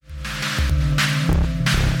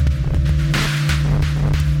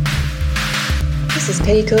is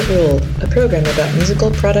Petticoat Rule, a program about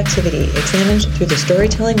musical productivity examined through the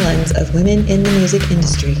storytelling lens of women in the music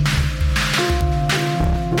industry.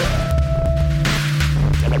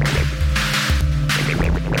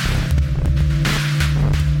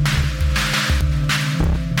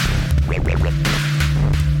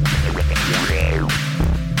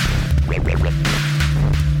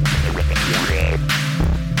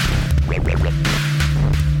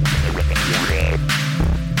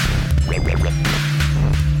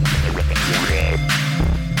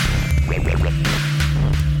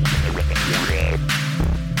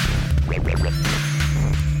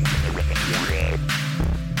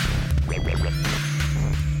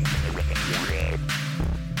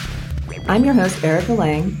 I'm your host, Erica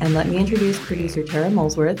Lang, and let me introduce producer Tara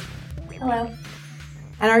Molesworth. Hello.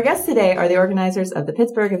 And our guests today are the organizers of the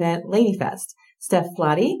Pittsburgh event, Ladyfest, Steph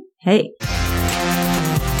Flotty. Hey.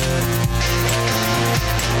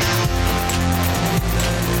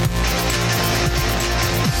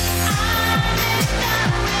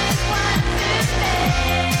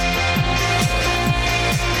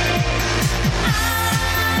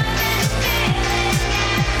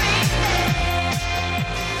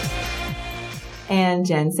 And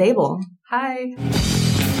Jen Sable. Hi.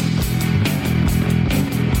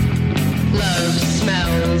 Love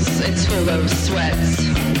smells, it's full of sweats.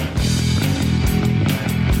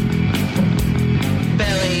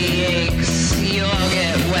 Belly aches, you all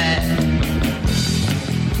get wet.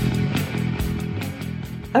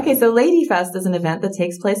 Okay, so Ladyfest is an event that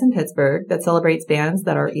takes place in Pittsburgh that celebrates bands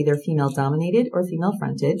that are either female-dominated or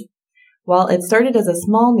female-fronted. While it started as a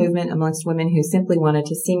small movement amongst women who simply wanted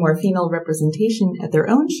to see more female representation at their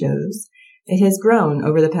own shows, it has grown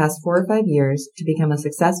over the past 4 or 5 years to become a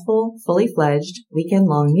successful, fully fledged,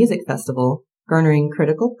 weekend-long music festival, garnering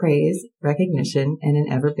critical praise, recognition, and an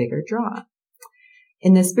ever bigger draw.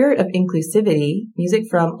 In the spirit of inclusivity, music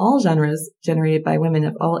from all genres generated by women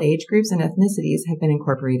of all age groups and ethnicities have been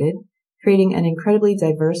incorporated, creating an incredibly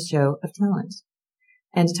diverse show of talent.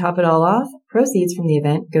 And to top it all off, proceeds from the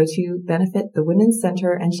event go to benefit the Women's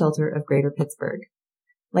Center and Shelter of Greater Pittsburgh.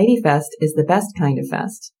 Ladyfest is the best kind of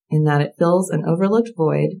fest, in that it fills an overlooked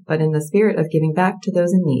void, but in the spirit of giving back to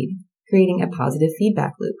those in need, creating a positive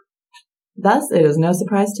feedback loop. Thus, it is no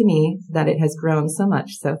surprise to me that it has grown so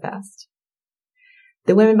much so fast.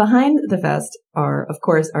 The women behind the fest are, of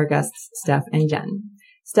course, our guests, Steph and Jen.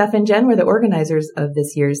 Steph and Jen were the organizers of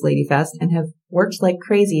this year's Ladyfest and have worked like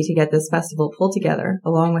crazy to get this festival pulled together,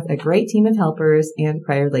 along with a great team of helpers and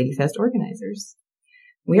prior Ladyfest organizers.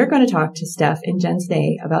 We are going to talk to Steph and Jen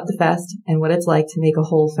today about the fest and what it's like to make a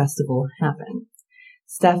whole festival happen.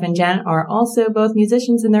 Steph and Jen are also both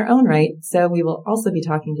musicians in their own right, so we will also be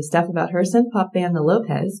talking to Steph about her synth-pop band, The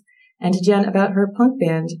Lopez, and to Jen about her punk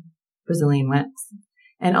band, Brazilian Wax,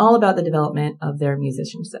 and all about the development of their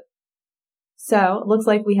musicianship. So it looks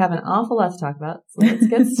like we have an awful lot to talk about. So let's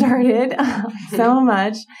get started. So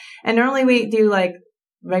much. And normally we do like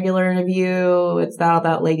regular interview. It's all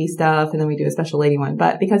about lady stuff. And then we do a special lady one.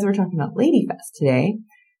 But because we're talking about Ladyfest today,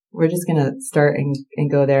 we're just going to start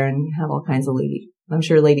and go there and have all kinds of I'm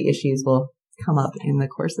sure lady issues will come up in the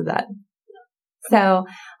course of that. So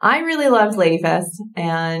I really loved Ladyfest.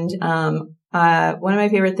 And one of my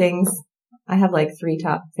favorite things, I have like 3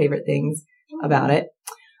 top favorite things about it.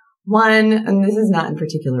 One, and this is not in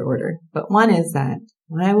particular order, but one is that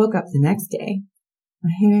when I woke up the next day,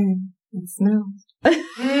 my hair, it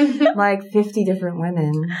smelled like 50 different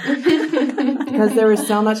women because there was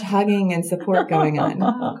so much hugging and support going on.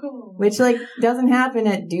 Oh, cool. Which like doesn't happen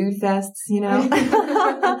at dude fests, you know.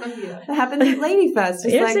 It happens at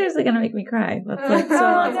Ladyfest. You're seriously gonna make me cry. That's like so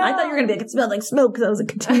awesome. I thought you were gonna be like, it smelled like smoke because I was a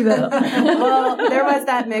Kativo. Well, there was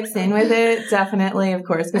that mix in with it, definitely, of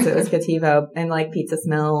course, because it was Kativo and like pizza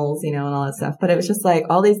smells, you know, and all that stuff. But it was just like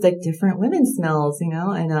all these like different women smells, you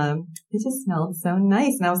know, and it just smelled so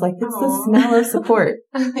nice. And I was like, it's the smell of support.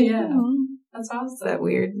 Yeah, that's awesome. Is that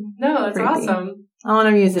weird? No, that's creepy. Awesome. I want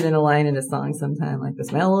to use it in a line in a song sometime, like the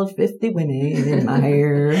smell of 50 women in my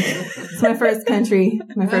hair. It's my first country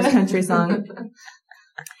song.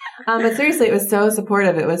 But seriously, it was so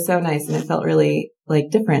supportive. It was so nice, and it felt really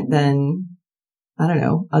like different than, I don't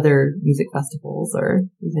know, other music festivals or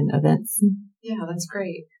even events. Yeah, that's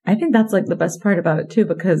great. I think that's like the best part about it too,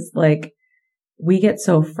 because like we get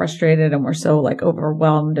so frustrated and we're so like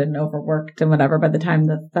overwhelmed and overworked and whatever by the time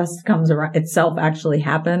the fest comes around itself actually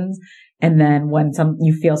happens. And then when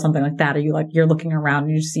you feel something like that, or you're looking around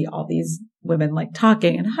and you just see all these women like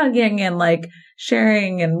talking and hugging and like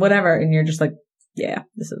sharing and whatever. And you're just like, yeah,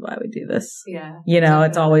 this is why we do this. Yeah. You know, definitely.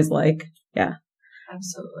 It's always like, yeah.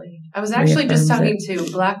 Absolutely. I was actually just talking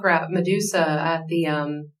to Black Rap Medusa at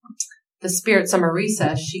the the Spirit Summer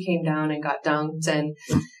Recess, she came down and got dunked, and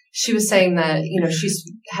she was saying that, you know, she's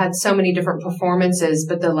had so many different performances,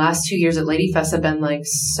 but the last 2 years at Ladyfest have been like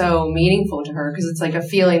so meaningful to her because it's like a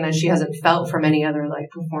feeling that she hasn't felt from any other like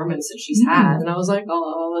performance that she's had. And I was like,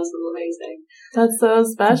 oh, this is amazing. That's so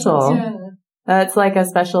special. Yeah. That's like a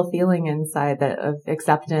special feeling inside that of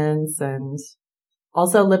acceptance and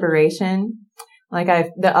also liberation. Like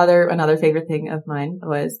another favorite thing of mine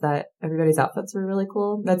was that everybody's outfits were really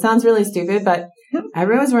cool. That sounds really stupid, but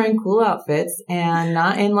everyone was wearing cool outfits and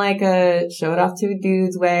not in like a show it off to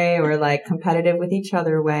dudes way or like competitive with each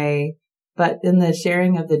other way, but in the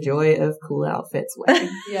sharing of the joy of cool outfits way.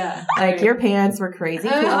 Yeah. Like your pants were crazy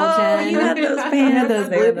cool, Jen. You had those pants. You had those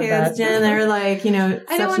They were blue the pants, best. Jen. They were like, you know,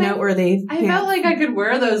 such noteworthy. I felt like I could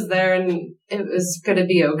wear those there and it was going to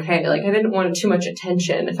be okay. Like I didn't want too much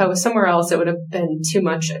attention. If I was somewhere else, it would have been too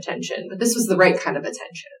much attention, but this was the right kind of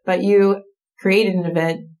attention. But you created an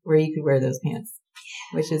event where you could wear those pants,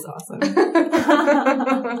 which is awesome.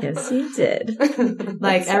 Yes, you did.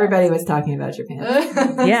 Like everybody was talking about your pants.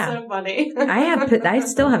 That's Yeah. so funny. I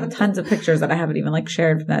still have tons of pictures that I haven't even like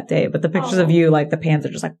shared from that day, but the pictures of you, like the pants are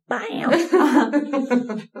just like, bam.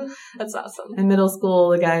 That's awesome. In middle school,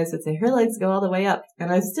 the guys would say, her legs go all the way up.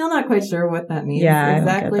 And I'm still not quite sure what that means Yeah,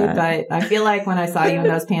 exactly. I don't get But I feel like when I saw you in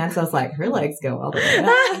those pants, I was like, her legs go all the way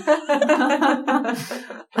up.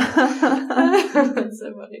 That's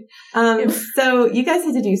so funny. So you guys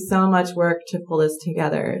had to do so much work to pull this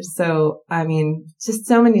together. So, I mean, just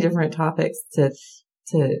so many different topics to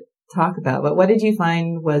talk about. But what did you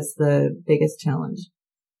find was the biggest challenge?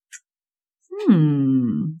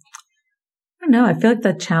 I don't know. I feel like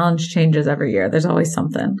the challenge changes every year. There's always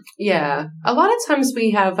something. Yeah. A lot of times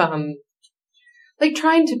we have, like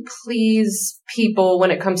trying to please people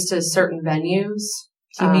when it comes to certain venues.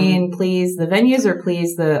 Do you mean please the venues or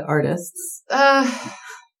please the artists?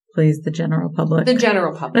 Please the general public. The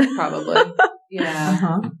general public, probably.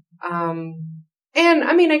 Yeah. Uh-huh. And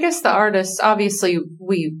I mean, I guess the artists, obviously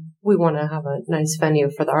we want to have a nice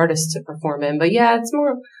venue for the artists to perform in, but yeah, it's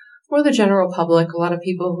more the general public. A lot of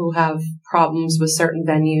people who have problems with certain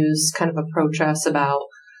venues kind of approach us about,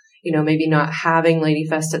 you know, maybe not having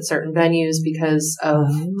Ladyfest at certain venues because of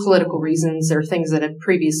political reasons or things that had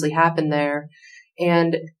previously happened there.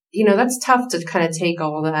 And, you know, that's tough to kind of take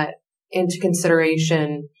all that into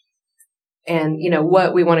consideration and, you know,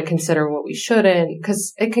 what we want to consider, what we shouldn't,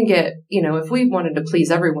 because it can get, you know, if we wanted to please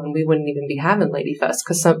everyone, we wouldn't even be having Ladyfest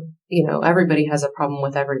because you know, everybody has a problem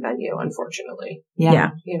with every venue, unfortunately.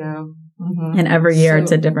 Yeah. You know? Mm-hmm. And every year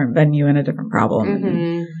it's a different venue and a different problem.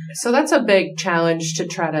 Mm-hmm. So that's a big challenge to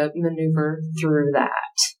try to maneuver through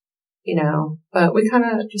that, you know, but we kind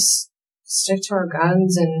of just stick to our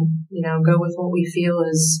guns and, you know, go with what we feel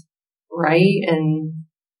is right and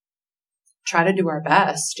try to do our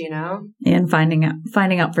best, you know? And finding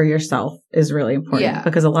out for yourself is really important. Yeah.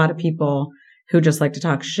 Because a lot of people who just like to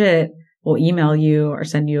talk shit will email you or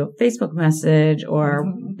send you a Facebook message or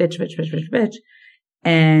bitch,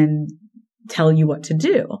 and tell you what to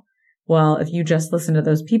do. Well, if you just listen to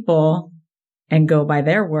those people and go by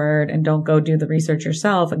their word and don't go do the research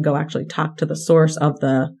yourself and go actually talk to the source of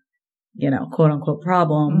the, you know, quote unquote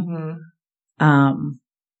problem,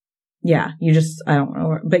 yeah, I don't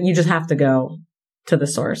know, but you just have to go to the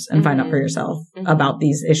source and find out for yourself about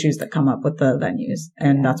these issues that come up with the venues.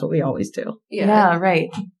 And that's what we always do. Yeah, right.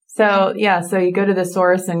 So you go to the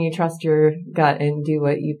source and you trust your gut and do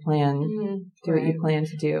what you plan, what you plan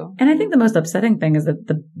to do. And I think the most upsetting thing is that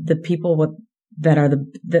the people with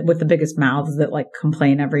the biggest mouths that like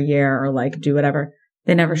complain every year or like do whatever,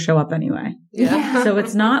 they never show up anyway. Yeah. So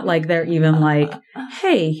it's not like they're even like,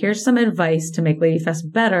 hey, here's some advice to make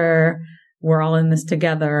Ladyfest better. We're all in this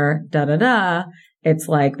together, It's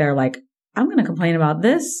like, they're like, I'm going to complain about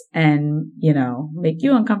this and, you know, make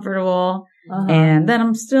you uncomfortable. And then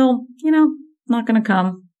I'm still, you know, not going to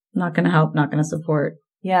come, not going to help, not going to support.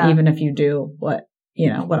 Yeah. Even if you do what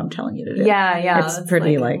I'm telling you to do. Yeah. It's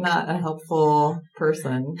pretty like not a helpful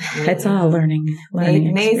person. Really. It's all learning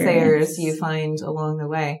naysayers experience. you find along the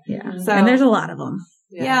way. Yeah. So, and there's a lot of them.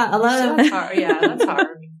 Yeah, a lot So of that's hard. Yeah, that's hard.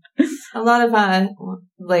 a lot of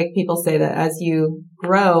like people say that as you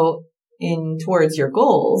grow in towards your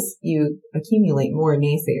goals, you accumulate more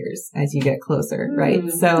naysayers as you get closer, right?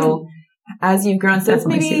 So as you've grown, so it's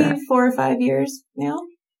maybe 4 or 5 years now.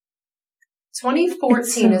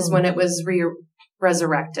 2014 is when it was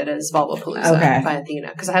resurrected as Vulvapalooza by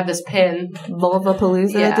Athena. Because I have this pin.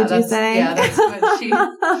 Vulvapalooza, did you say? Yeah,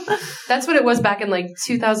 that's what it was back in like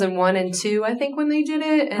 2001 and 2, I think, when they did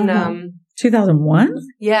it. And 2001?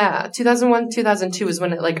 Yeah, 2001, 2002 is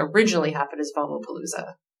when it like originally happened as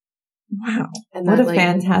Vulvapalooza. Wow. And What that, a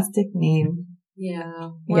fantastic name. Yeah.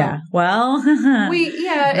 Yeah. Well, that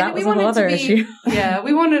was we a whole wanted other to be, issue. Yeah,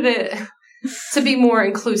 we wanted it to be more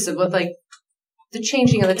inclusive with like the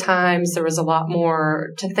changing of the times. There was a lot more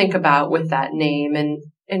to think about with that name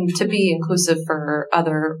and to be inclusive for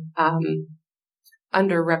other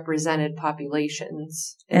underrepresented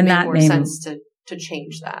populations. It And made that more name- sense to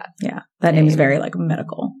change that. Yeah. That name is very like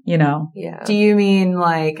medical, you know? Yeah. Do you mean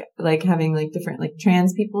like having like different like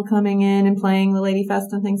trans people coming in and playing the Lady Fest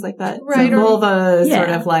and things like that? Right, So or- vulva is Yeah. sort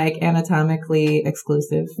of like anatomically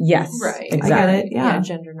exclusive. Yes. Right. I Exactly. get it. Yeah.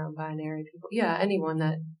 Gender non-binary people. Yeah, anyone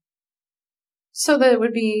that. So that it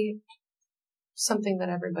would be something that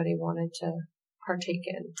everybody wanted to partake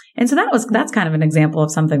in. And so that's kind of an example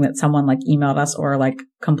of something that someone like emailed us or like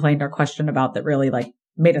complained or questioned about that really like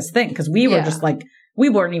made us think. Cause we were Yeah. just like, we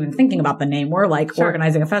weren't even thinking about the name. We're like Sure.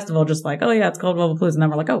 organizing a festival, just like, oh yeah, it's called Lollapalooza. And then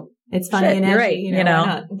we're like, oh, It's funny shit, and you're edgy, right. you know, why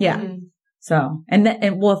not? Yeah. Mhm. So, and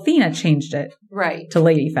Athena changed it Right. to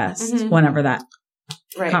Lady Fest Mhm. whenever that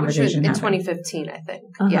Right. conversation Which was in happened. 2015, I think.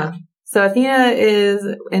 Uh-huh. Yeah. So Athena is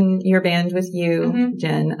in your band with you, Mhm.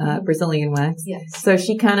 Jen, Brazilian Wax. Yes. So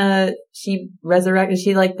she resurrected, is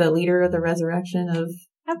she like the leader of the resurrection of,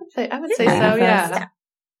 I would say Yeah. so. Yeah.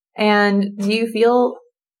 and do you feel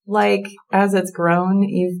like as it's grown,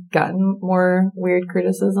 you've gotten more weird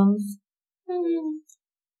criticisms? I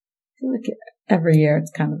feel like every year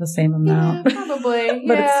it's kind of the same Yeah, amount. probably.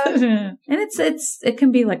 But Yeah. it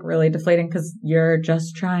can be like really deflating because you're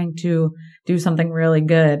just trying to do something really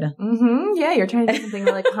good. Mm-hmm. Yeah, you're trying to do something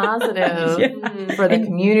really positive Yeah. Mhm. for the And-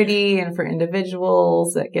 community and for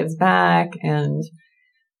individuals that gives back, and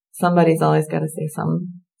somebody's always got to say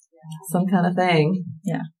some kind of thing.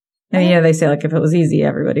 And yeah, they say like if it was easy,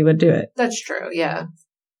 everybody would do it. That's true. Yeah.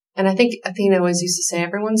 And I think Athena always used to say,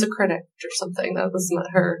 everyone's a critic or something. That was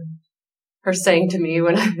not her saying to me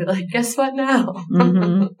when I'd be like, guess what now?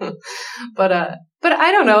 Mhm. But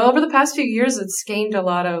I don't know. Over the past few years, it's gained a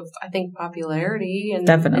lot of, I think, popularity, and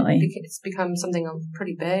Definitely. it's become something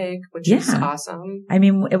pretty big, which is Yeah. awesome. I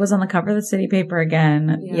mean, it was on the cover of the City Paper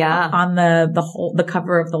again. Yeah. On the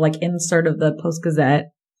cover of the like insert of the Post Gazette.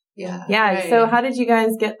 Yeah. Yeah. right. So how did you guys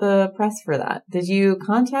get the press for that? Did you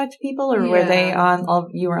contact people, or were Yeah. they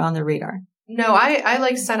you were on the radar? No, I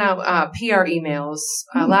like sent out PR emails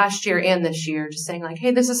last year and this year, just saying like,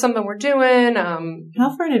 hey, this is something we're doing.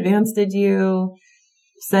 How far in advance did you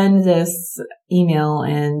send this email,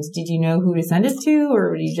 and did you know who to send it to,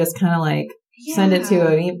 or did you just kind of like send it to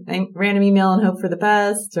a random email and hope for the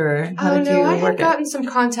best, or how did you I had work it? gotten some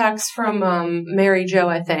contacts from Mary Jo,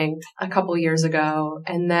 I think, a couple years ago.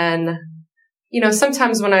 And then,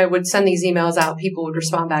 sometimes when I would send these emails out, people would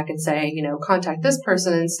respond back and say, contact this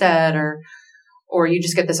person instead, or you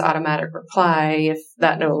just get this automatic reply if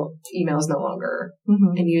that email is no longer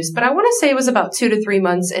Mhm. in use. But I want to say it was about 2 to 3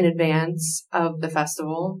 months in advance of the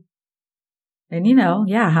festival. And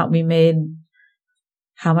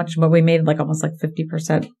we made like almost like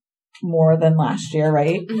 50% more than last year,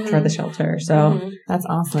 right? Mhm. For the shelter. So, Mhm. That's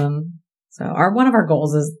awesome. so one of our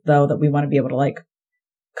goals is though that we want to be able to like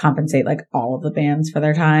compensate like all of the bands for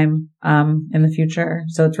their time, in the future.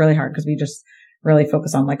 So it's really hard because we just really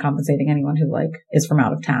focus on like compensating anyone who like is from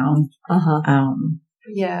out of town.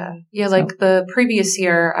 Yeah. Yeah. So- Like the previous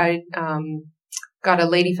year, I got a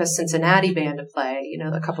Lady Fest Cincinnati band to play.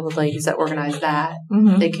 A couple of ladies that organized that.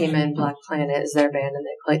 Mhm. They came in, Black Planet is their band, and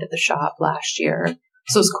they played at the shop last year.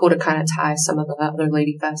 So it was cool to kind of tie some of the other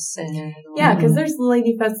Lady Fests in. Yeah, because there's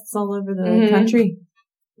Lady Fests all over the Mhm. country.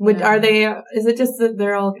 Yeah. Is it just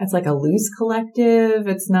that it's like a loose collective?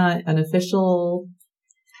 It's not an official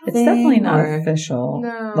It's thing, definitely not or- official.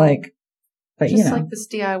 No. But just like this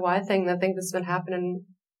DIY thing that I think that's been happening.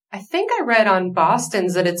 I think I read on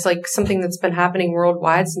Boston's that it's like something that's been happening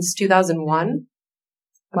worldwide since 2001.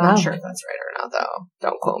 I'm Wow. not sure if that's right or not, though.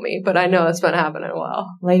 Don't quote me, but I know it's been happening well.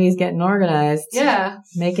 Ladies getting organized. Yeah.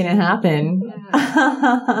 Making it happen.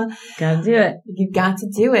 gotta do it. You've got to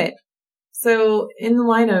do it. So in the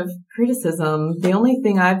line of criticism, the only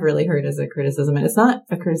thing I've really heard is a criticism, and it's not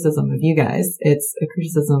a criticism of you guys. It's a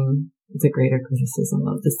greater criticism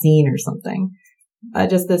of the scene or something.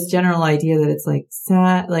 Just this general idea that it's like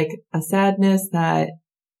sad, like a sadness that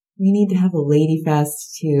we need to have a Lady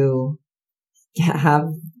Fest to have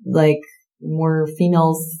like more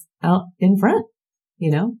females out in front,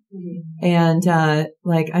 Mm-hmm. And,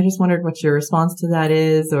 I just wondered what your response to that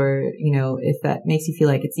is, or, if that makes you feel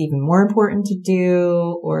like it's even more important to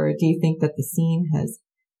do, or do you think that the scene has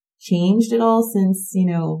changed at all since,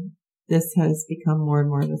 this has become more and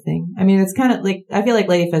more of a thing? I mean, it's kind of like, I feel like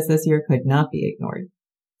Lady Fest this year could not be ignored,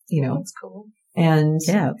 That's cool. And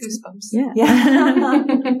Yeah. Goosebumps. Yeah. yeah.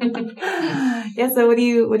 Yeah. So what do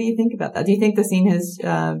you think about that? Do you think the scene has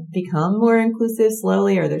become more inclusive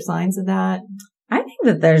slowly? Are there signs of that? I think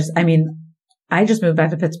that I just moved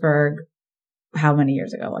back to Pittsburgh how many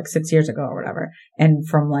years ago? Like 6 years ago or whatever. And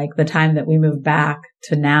from like the time that we moved back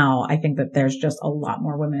to now, I think that there's just a lot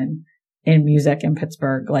more women in music in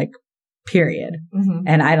Pittsburgh, like period. Mm-hmm.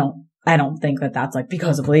 And I don't think that that's like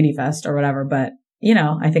because of Ladyfest or whatever, but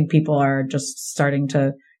I think people are just starting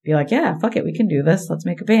to be like, yeah, fuck it. We can do this. Let's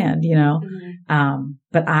make a band, Mm-hmm.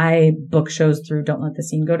 But I book shows through Don't Let the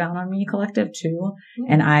Scene Go Down on Me Collective too. Mm-hmm.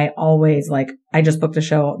 And I always I just booked a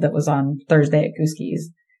show that was on Thursday at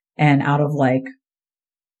Gooskey's, and out of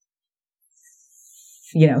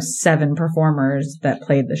 7 performers that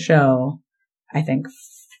played the show, I think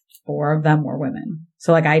 4 of them were women.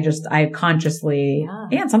 So I consciously,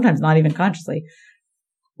 and sometimes not even consciously,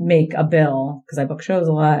 make a bill, because I book shows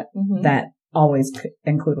a lot, Mm-hmm. that always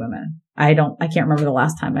include women. I can't remember the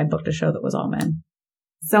last time I booked a show that was all men.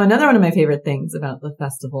 So another one of my favorite things about the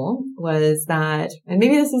festival was that, and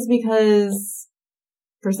maybe this is because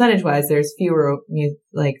percentage-wise, there's fewer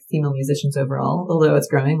female musicians overall, although it's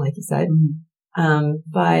growing, like you said. Mm-hmm.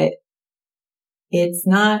 But it's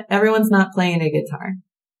not, everyone's not playing a guitar.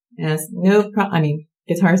 Yes,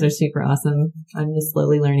 guitars are super awesome. I'm just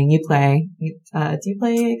slowly learning. You play. Do you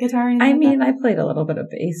play guitar? I played a little bit of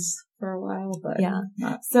bass for a while, but yeah.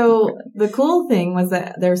 not So really. the cool thing was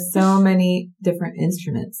that there's so many different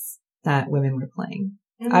instruments that women were playing.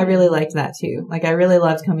 Mm-hmm. I really liked that too. I really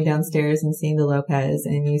loved coming downstairs and seeing the Lopez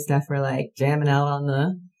and you, Steph, were jamming out on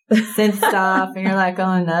the synth stuff, and you're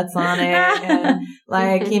going nuts on it, and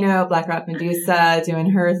Black Rock Medusa doing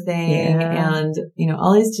her thing, and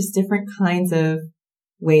all these just different kinds of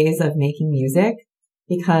ways of making music,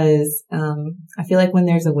 because I feel like when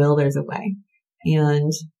there's a will, there's a way,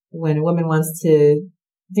 and when a woman wants to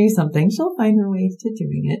do something, she'll find her way to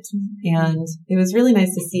doing it, and it was really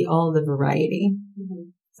nice to see all the variety. Mm-hmm.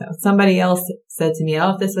 So somebody else said to me,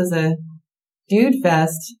 "Oh, if this was a dude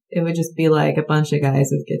fest, it would just be a bunch of guys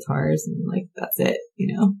with guitars and that's it,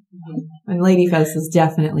 Mm-hmm. And Lady Fest is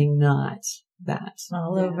definitely not that.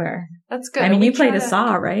 all over. That's good. You played a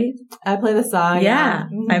saw, right? I play the saw. Yeah.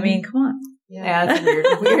 Mhm. Come on. Yeah,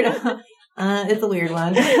 it's weird. It's a weird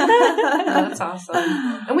one. That's awesome.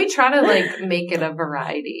 And we try to make it a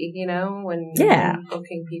variety, when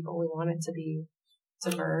booking people, we want it to be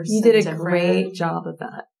diverse. You did a different. great job of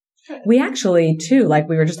that. We actually too,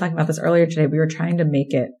 we were just talking about this earlier today, we were trying to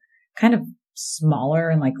make it kind of smaller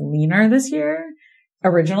and leaner this year.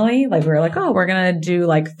 Originally, we were oh, we're going to do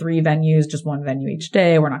 3 venues, just 1 venue each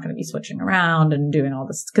day. We're not going to be switching around and doing all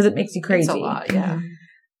this because it makes you crazy. It's a lot, yeah.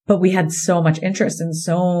 But we had so much interest and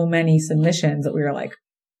so many submissions that we were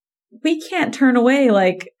we can't turn away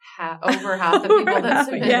over half the people that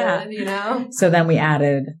submitted, So then we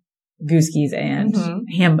added Gooskey's and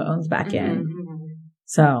Hambones back in. Mm-hmm.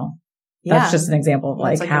 So that's just an example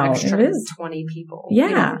of how it is. 20 people.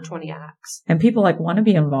 Yeah. 20 acts. And people want to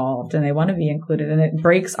be involved and they want to be included. And it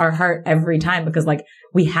breaks our heart every time because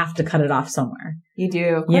we have to cut it off somewhere. You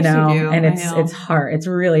do. Of course you know, you do. And it's hard. It's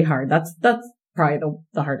really hard. That's probably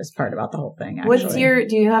the hardest part about the whole thing, actually.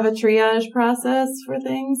 Do you have a triage process for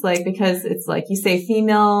things? Because it's you say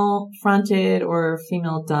female fronted or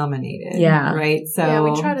female dominated. Yeah. Right? So yeah,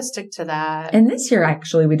 we try to stick to that. And this year,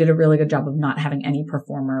 actually, we did a really good job of not having any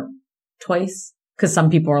performer twice. Because some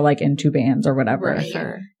people are in 2 bands or whatever. Right.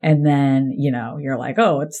 Sure. And then, you're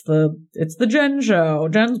oh, it's the Jen show.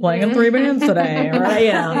 Jen's playing in 3 bands today.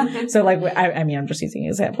 Right? So I'm just using an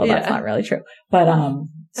example. That's not really true. But,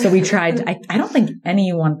 so we tried, I don't think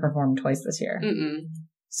anyone performed twice this year. Mm-mm.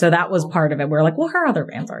 So that was part of it. We're well, her other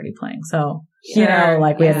band's already playing. So, Sure.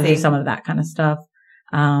 we had to do some of that kind of stuff.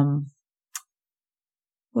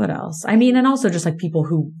 What else? And also just people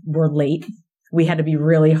who were late. We had to be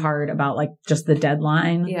really hard about just the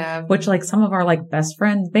deadline. Yeah. Which some of our best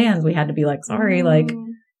friends bands, we had to be sorry,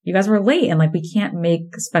 you guys were late and we can't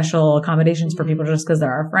make special accommodations for people just because they're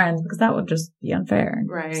our friends because that would just be unfair. And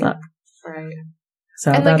Right. suck. Right.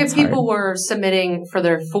 So And that's if people hard. were submitting for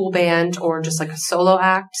their full band or just a solo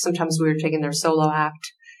act, sometimes we were taking their solo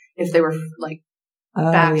act if they were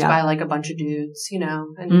backed by a bunch of dudes,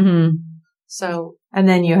 and Mm-hmm. so. And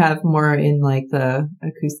then you have more in the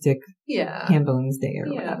acoustic Yeah. Hambones Day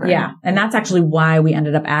or whatever. Yeah. And that's actually why we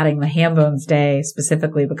ended up adding the Hambones Day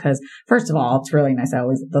specifically because first of all, it's really nice.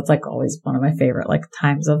 That's always one of my favorite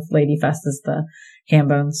times of Lady Fest is the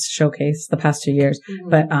Hambones showcase the past 2 years. Mm-hmm.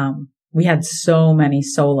 But, we had so many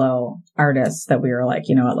solo artists that we were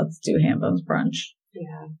you know what, let's do Hambones brunch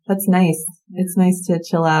Yeah. That's nice. It's nice to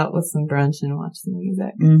chill out with some brunch and watch some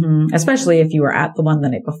music. Mm-hmm. Especially if you were at the one the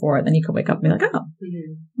night before, then you could wake up and be like, oh,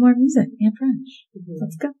 more music and brunch.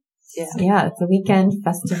 Let's go. Yeah. Yeah, it's a weekend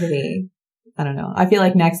festivity. I don't know. I feel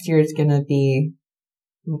like next year is going to be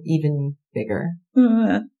even bigger.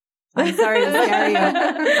 I'm sorry to scare you.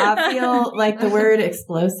 I feel like the word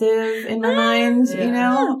explosive in my mind,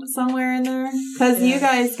 somewhere in there. Because you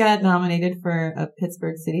guys got nominated for a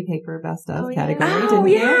Pittsburgh City Paper Best of category, didn't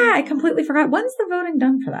you? Yeah, I completely forgot. When's the voting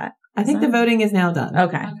done for that? I think the voting is now done.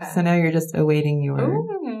 Okay. So now you're just awaiting your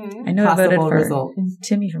I know I voted for result.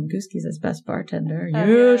 Timmy from Gooskies as best bartender.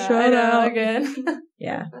 Shout out again.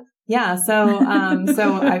 Yeah. Yeah, so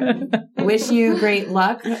I wish you great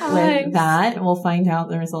luck with that. We'll find out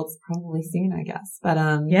the results probably soon, I guess. But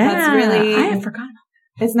that's really I had forgotten.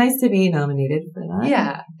 It's nice to be nominated for that.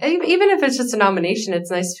 Yeah, even if it's just a nomination,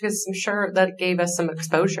 it's nice because I'm sure that gave us some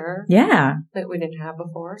exposure. Yeah, that we didn't have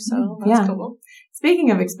before. So that's cool.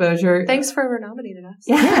 Speaking of exposure, thanks for nominating us.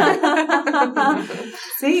 Yeah.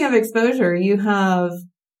 Speaking of exposure, you have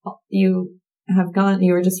gone,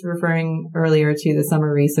 you were just referring earlier to the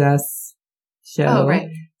summer recess show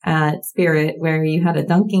at Spirit where you had a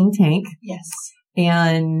dunking tank. Yes.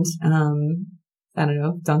 And, I don't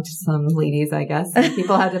know, dunked some ladies, I guess.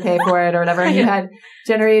 People had to pay for it or whatever. And you had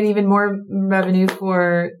generated even more revenue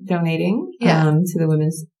for donating, to the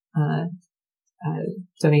women's,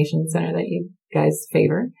 donation center that you guys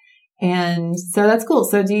favor. And so that's cool.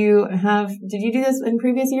 So did you do this in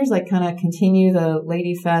previous years? Like kind of continue the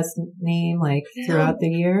Lady Fest name like throughout the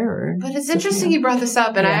year? Or but it's interesting you brought this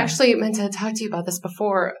up and I actually meant to talk to you about this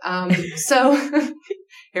before. So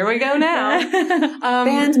here we go now.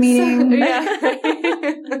 Band meeting.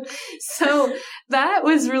 So that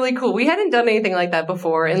was really cool. We hadn't done anything like that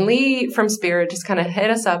before. And Lee from Spirit just kind of hit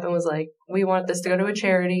us up and was like, we want this to go to a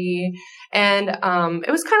charity. And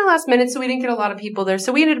it was kind of last minute, so we didn't get a lot of people there.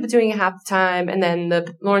 So we ended up doing it half the time. And then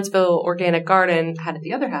the Lawrenceville Organic Garden had it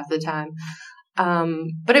the other half of the time.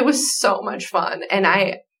 But it was so much fun. And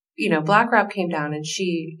Black Rap came down and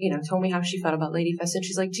she, told me how she felt about Lady Fest. And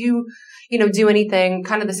she's like, do you, do anything,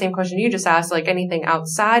 kind of the same question you just asked, like anything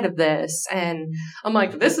outside of this? And I'm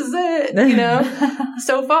like, this is it,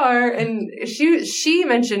 so far. And she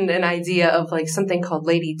mentioned an idea of like something called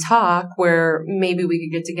Lady Talk, where maybe we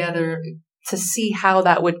could get together to see how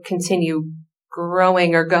that would continue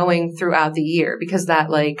growing or going throughout the year, because that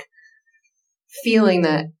like feeling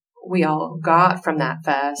that we all got from that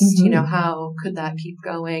fest, how could that keep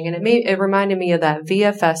going? And it reminded me of that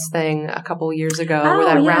Via Fest thing a couple of years ago, where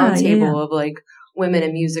that round table of like women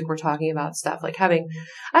in music were talking about stuff, like having,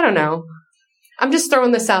 I don't know, I'm just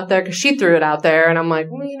throwing this out there because she threw it out there and I'm like,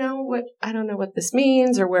 well, what, I don't know what this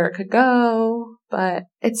means or where it could go, but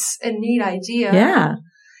it's a neat idea. Yeah.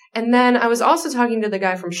 And then I was also talking to the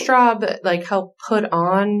guy from Straub that like helped did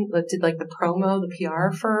like the promo, the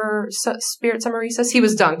PR for Spirit Summer Recess. He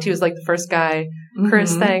was dunked. He was like the first guy.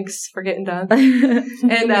 Chris, thanks for getting dunked.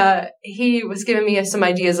 And he was giving me some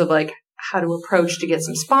ideas of like how to approach to get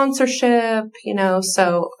some sponsorship,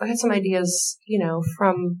 so I had some ideas,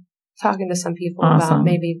 from talking to some people about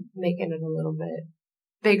maybe making it a little bit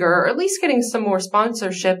bigger, or at least getting some more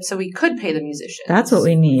sponsorship so we could pay the musicians. That's what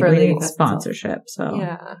we need. We need sponsorship. So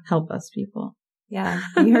help us, people. Yeah.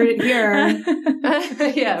 You heard it here.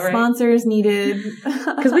 Yeah, right. Sponsors needed.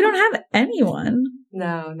 Because we don't have anyone.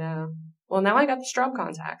 No. Well, now I got the Straub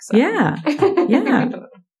contacts. So. Yeah.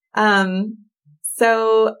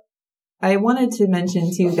 So I wanted to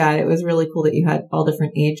mention too that it was really cool that you had all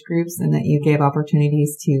different age groups and that you gave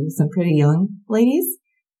opportunities to some pretty young ladies.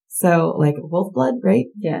 So like Wolfblood, right?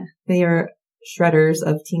 Yeah. They are shredders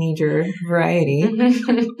of teenager variety.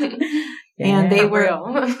 And they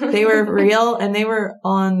were real and they were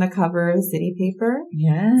on the cover of the City Paper.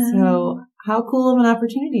 Yeah. So how cool of an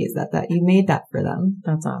opportunity is that you made that for them?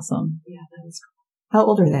 That's awesome. Yeah, that is cool. How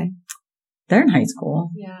old are they? They're in high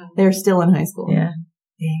school. Yeah. They're still in high school. Yeah.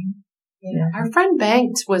 Dang. Yeah. Our friend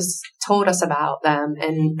Banked told us about them,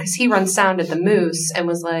 and because he runs sound at the Moose and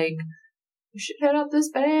was like, you should hit up this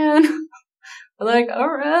band. I'm like,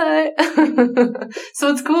 all right. So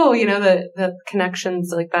it's cool, that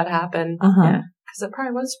connections like that happen. Yeah. Because it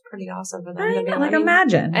probably was pretty awesome for them. I know,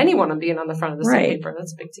 imagine. Anyone being on the front of the City Paper,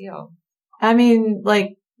 that's a big deal. I mean,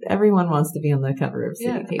 like, everyone wants to be on the cover of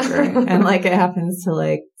City Paper. And, like, it happens to,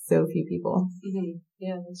 like, so few people. Mm-hmm.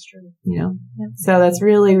 Yeah, that's true. So that's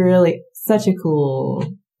really, really such a cool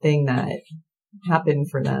thing that happened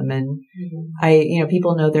for them. And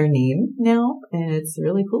people know their name now, and it's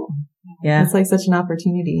really cool. Yeah. It's like such an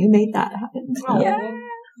opportunity. You made that happen. Oh,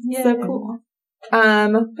 yeah. So cool.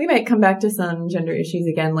 We might come back to some gender issues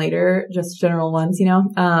again later, just general ones,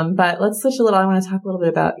 but let's switch a little. I want to talk a little bit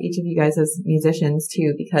about each of you guys as musicians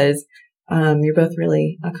too, because you're both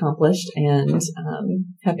really accomplished and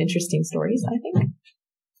have interesting stories, I think.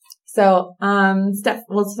 So, Steph,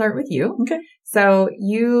 we'll start with you. Okay. So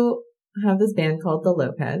you have this band called The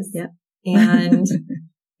Lopez. Yeah. And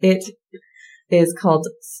it is called,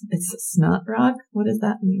 it's Snot Rock. What does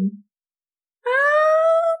that mean?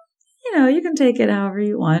 You can take it however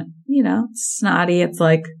you want. It's snotty. It's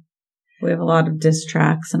like we have a lot of diss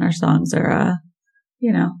tracks and our songs are,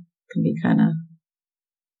 can be kind of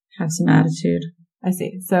have some attitude. I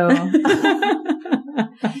see. So,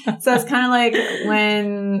 so it's kind of like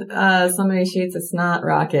when somebody shoots a snot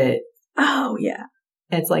rocket. Oh, yeah.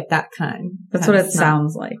 It's like that kind. That's what it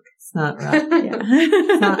sounds like. Snot rock. Yeah.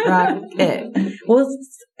 Snot rock it. Well,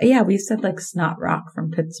 yeah, we said like snot rock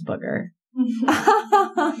from Pittsburgh.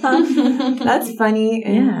 That's funny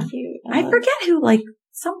and cute. I forget who,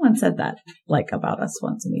 someone said that, about us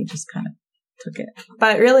once, and we just kind of took it.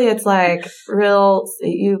 But really, it's like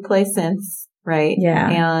you play synths, right? Yeah.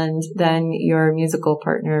 And then your musical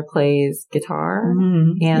partner plays guitar,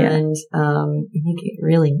 Mm-hmm. and you make it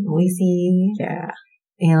really noisy. Yeah.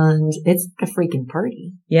 And it's a freaking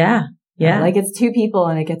party. Yeah. Yeah. It's two people,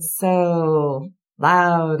 and it gets so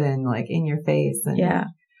loud and in your face. And, yeah.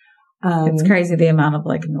 It's crazy the amount of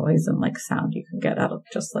noise and sound you can get out of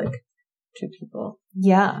just two people.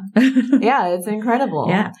 Yeah. Yeah, it's incredible.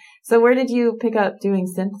 Yeah. So where did you pick up doing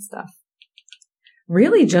synth stuff?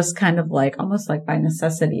 Really just kind of almost by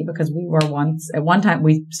necessity, because we were at one time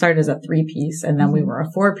we started as a 3-piece and then we were a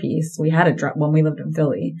 4-piece. We had a drum when we lived in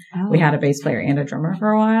Philly. Oh. We had a bass player and a drummer for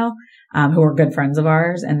a while, who were good friends of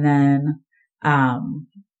ours. And then,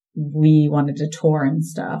 we wanted to tour and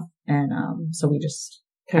stuff. And, so we just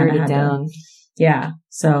pared it down. Yeah.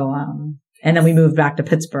 So, and then we moved back to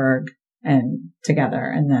Pittsburgh and together,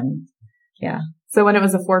 and then, yeah. So when it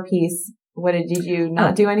was a 4-piece, did you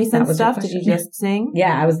not do any synth stuff? Did you just sing?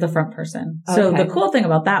 Yeah, I was the front person. Okay. So the cool thing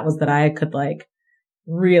about that was that I could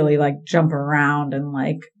really jump around and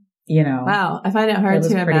Wow. I find it hard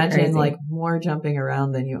to imagine more jumping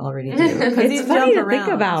around than you already do. It's funny to think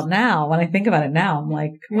about now. When I think about it now, I'm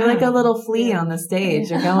like, you're like a little flea on the stage.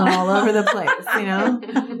 You're going all over the place,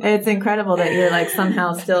 It's incredible that you're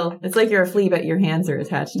somehow still, it's like you're a flea, but your hands are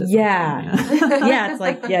attached to something. Yeah. Yeah.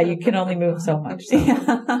 It's you can only move so much. So.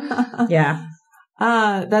 Yeah.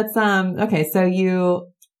 That's, okay. So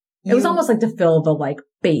it was almost to fill the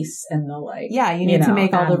bass and the yeah, you need to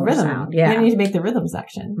make all the rhythm. Sound. Yeah. You need to make the rhythm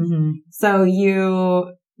section. Mm-hmm. So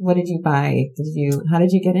what did you buy? How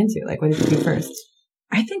did you get into it? What did you do first?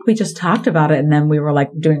 I think we just talked about it, and then we were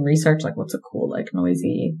doing research, what's a cool,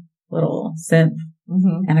 noisy little synth.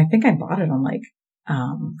 Mm-hmm. And I think I bought it on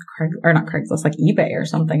not Craigslist, eBay or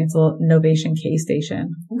something. It's a little Novation K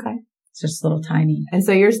Station. Okay. It's just a little tiny. And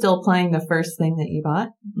so you're still playing the first thing that you bought?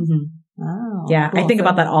 Mm-hmm. Oh. Yeah. Cool. I think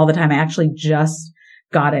about that all the time. I actually just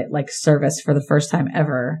got it serviced for the first time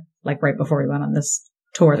ever, right before we went on this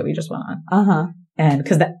tour that we just went on. Uh-huh. And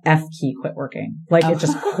because the F key quit working, it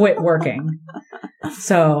just quit working.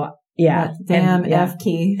 So yeah. Damn F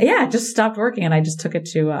key. Yeah. It just stopped working, and I just took it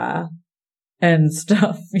to, and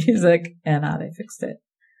Stuff Music, and they fixed it.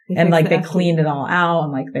 They cleaned it all out,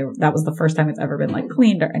 and that was the first time it's ever been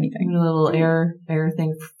cleaned or anything. A little air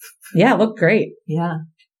thing. Yeah, it looked great. Yeah.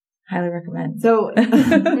 Highly recommend. So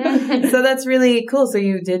that's really cool. So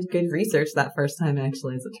you did good research that first time,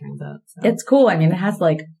 actually, as it turns out. So. It's cool. I mean, it has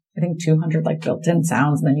I think 200 built-in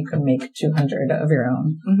sounds, and then you can make 200 of your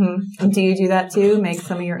own. Mm-hmm. And do you do that too? Make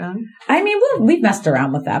some of your own? I mean, we've messed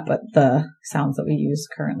around with that, but the sounds that we use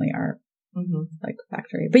currently are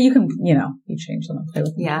factory. But you can, you change them and play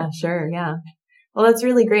with them. Yeah, sure. Yeah. Well, that's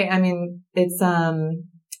really great. I mean, it's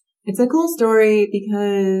a cool story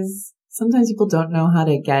because sometimes people don't know how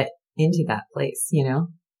to get into that place,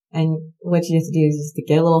 and what you have to do is just to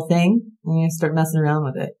get a little thing and you start messing around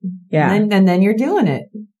with it. Yeah. And then you're doing it.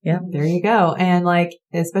 Yeah. There you go. And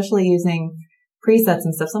especially using presets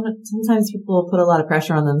and stuff, sometimes people put a lot of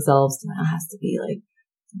pressure on themselves. It has to be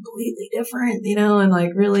completely different,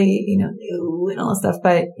 and really, new and all that stuff.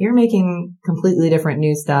 But you're making completely different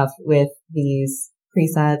new stuff with these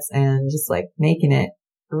presets and just making it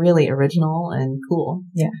really original and cool.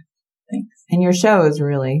 Yeah. Thanks. And your show is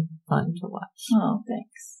really fun to watch. Oh,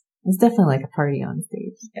 thanks. It's definitely a party on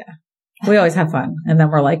stage. Yeah. We always have fun. And then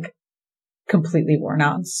we're completely worn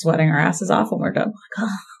out and sweating our asses off when we're done.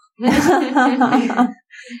 You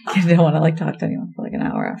don't want to talk to anyone for an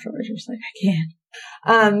hour afterwards. You're just I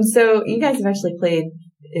can't. So you guys have actually played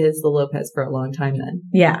as the Lopez for a long time then.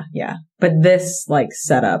 Yeah. Yeah. But this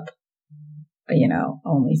setup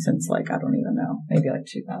only since I don't even know, maybe 2011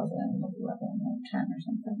 or 10 or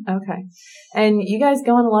something. Okay. And you guys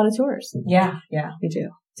go on a lot of tours. Yeah, we do.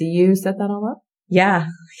 Do you set that all up? Yeah.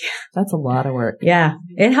 That's a lot of work. Yeah.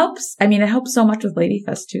 It helps. I mean, it helps so much with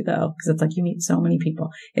Ladyfest too, though, because it's you meet so many people.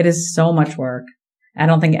 It is so much work. I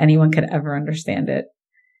don't think anyone could ever understand it.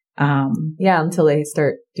 Until they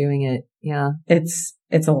start doing it. Yeah. It's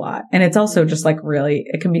a lot. And it's also just really,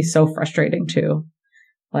 it can be so frustrating too.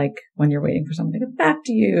 When you're waiting for someone to get back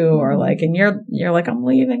to you or and you're I'm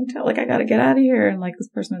leaving to I got to get out of here. And this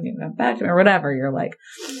person doesn't even get back to me or whatever. You're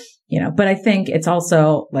but I think it's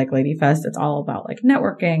also Ladyfest. It's all about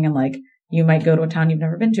networking and you might go to a town you've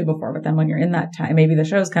never been to before. But then when you're in that time, maybe the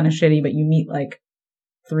show's kind of shitty, but you meet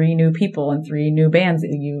 3 new people and 3 new bands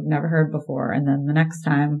that you've never heard before. And then the next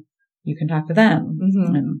time you can talk to them.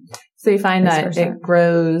 Mm-hmm. And so you find that it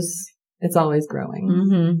grows. It's always growing.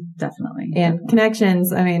 Mm-hmm. Definitely. And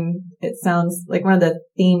connections. I mean, it sounds like one of the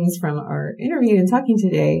themes from our interview and talking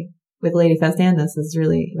today with Ladyfest and this is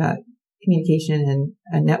really about communication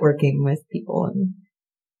and networking with people and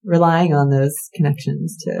relying on those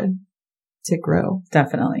connections to grow.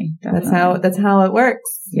 Definitely. That's how it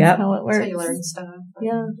works. Yeah. That's how it works. That's how you learn stuff.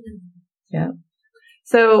 Yeah. Yeah.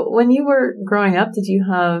 So when you were growing up, did you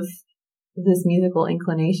have this musical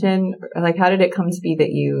inclination? How did it come to be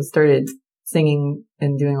that you started singing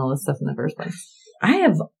and doing all this stuff in the first place? I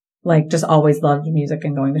have just always loved music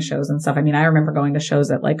and going to shows and stuff. I mean, I remember going to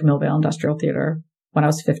shows at Millvale Industrial Theater when I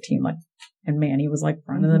was 15, and Manny was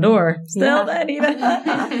running the door still then even.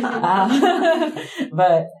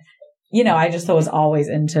 But, I just was always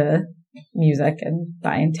into music and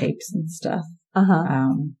buying tapes and stuff.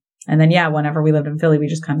 Uh-huh. And then, whenever we lived in Philly, we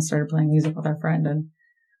just kind of started playing music with our friend and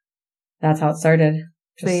that's how it started.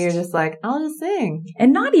 So you're just I'll just sing.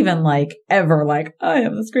 And not even ever I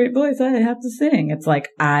have this great voice, I have to sing. It's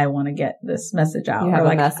I want to get this message out. You have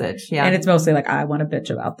a message, yeah. And it's mostly I want to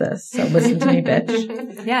bitch about this. So listen to me,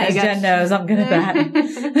 bitch. Yeah, as Jen knows, I'm good at that.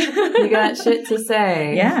 You got shit to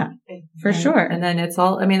say. Yeah, for sure. And then it's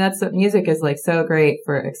all, that's what music is so great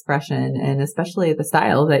for expression. And especially the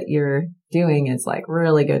style that you're doing is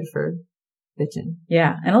really good for bitching.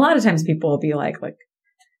 Yeah. And a lot of times people will be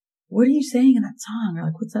what are you saying in that song?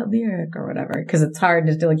 Or what's that lyric or whatever? Because it's hard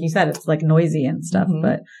to do, like you said, it's noisy and stuff. Mm-hmm.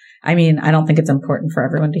 But I don't think it's important for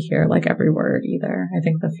everyone to hear every word either. I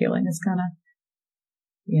think the feeling is kind of,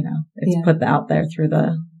 it's put out there through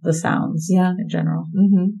the sounds in general.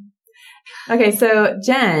 Mm-hmm. Okay. So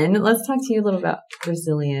Jen, let's talk to you a little about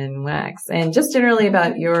Brazilian Wax and just generally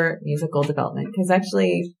about your musical development. Because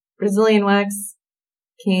actually Brazilian Wax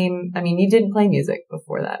you didn't play music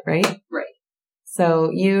before that, right? Right. So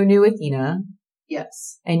you knew Athena.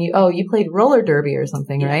 Yes. And you played roller derby or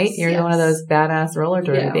something, yes, right? You're one of those badass roller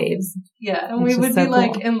derby babes. Yeah. And we would be cool.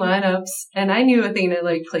 In lineups and I knew Athena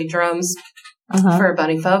played drums for a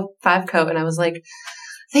Bunny Five Coat. And I was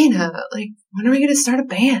Athena, when are we going to start a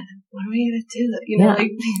band? When are we going to do that?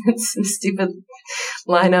 It's some stupid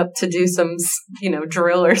lineup to do some,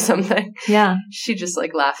 drill or something. Yeah. She just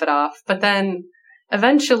laugh it off. But then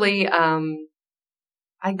eventually,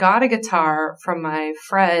 I got a guitar from my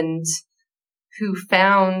friend who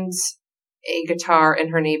found a guitar in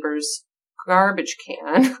her neighbor's garbage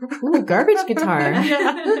can. Ooh, garbage guitar.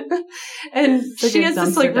 Yeah. And she has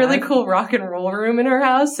this really cool rock and roll room in her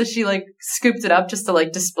house. So she scooped it up just to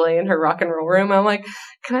display in her rock and roll room. I'm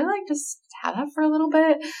can I just have that for a little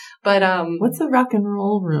bit? But what's a rock and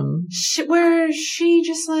roll room? Where she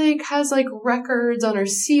just has records on her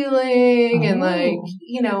ceiling and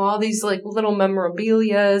all these little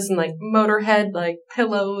memorabilias and Motorhead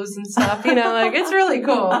pillows and stuff. It's really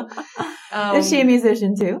cool. Is she a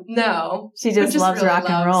musician too? No, she just loves rock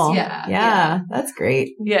and roll. Yeah, that's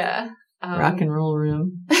great. Yeah. Rock and roll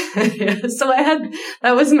room. Yeah, so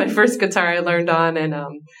that was my first guitar I learned on and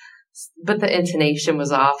but the intonation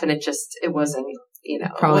was off and it wasn't,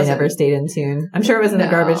 probably never stayed in tune. I'm sure it was in the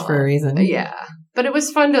garbage for a reason. Yeah. But it was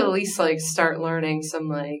fun to at least start learning some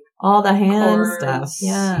all the hand chords. stuff.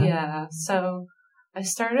 Yeah. Yeah. So I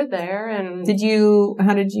started there and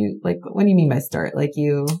how did you what do you mean by start?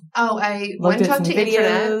 I went onto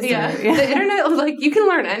internet. Yeah. The internet, you can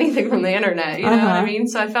learn anything from the internet. You know what I mean?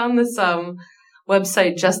 So I found this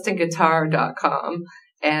website, justinguitar.com.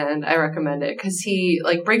 And I recommend it because he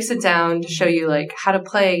breaks it down to show you how to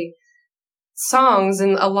play songs.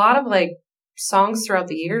 And a lot of songs throughout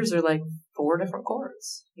the years are 4 different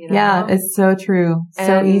chords. Yeah, it's so true.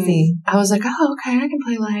 So easy. I was oh, okay, I can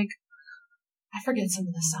play I forget some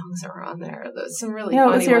of the songs that were on there. There's some really funny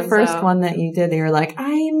what was your first out. one that you did? You were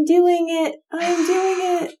I'm doing it. I'm doing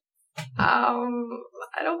it. I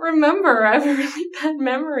don't remember. I have a really bad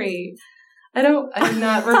memory. I do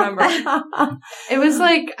not remember. It was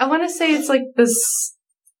like, I want to say it's like this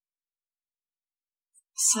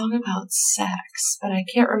song about sex, but I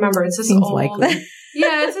can't remember. It's this Seems old. like that.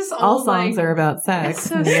 Yeah, it's this old. All songs like, are about sex. it's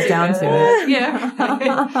so When you get down to it. Yeah.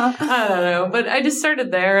 I don't know. But I just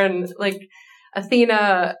started there and like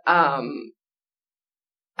Athena's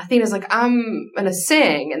like, I'm going to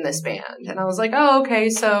sing in this band. And I was like, oh, okay.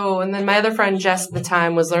 So, and then my other friend Jess at the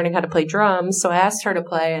time was learning how to play drums. So I asked her to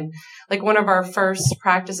play. And like one of our first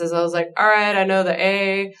practices, I was like, all right, I know the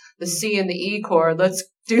A, the C, and the E chord. Let's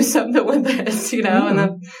do something with this, you know? And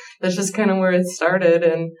then that's just kind of where it started.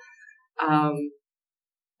 And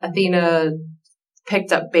Athena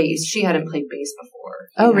picked up bass. She hadn't played bass before.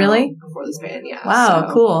 Oh, really? Before this band, yeah. Wow,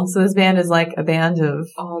 So, cool. So this band is like a band of...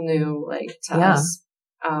 all new, like, to Yeah. us.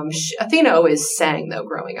 Athena always sang, though,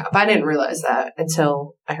 growing up. I didn't realize that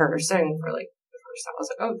until I heard her sing for, like, the first time. I was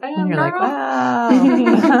like, oh, damn, And you're girl.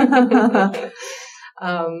 like,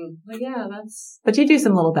 wow. But yeah, that's... But you do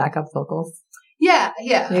some little backup vocals. Yeah.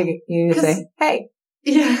 You 'Cause- say, hey.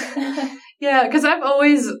 Yeah. Yeah, because I've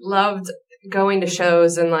always loved going to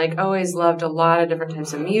shows and like always loved a lot of different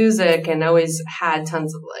types of music and always had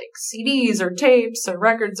tons of like CDs or tapes or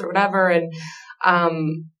records or whatever. And,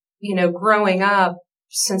 you know, growing up,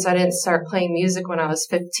 since I didn't start playing music when I was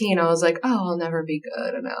 15, I was like, oh, I'll never be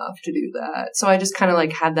good enough to do that. So I just kind of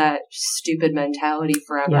like had that stupid mentality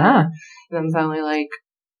forever. Yeah. And I'm finally like,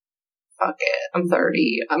 fuck it. I'm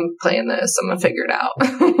 30. I'm playing this. I'm going to figure it out.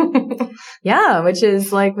 Yeah, which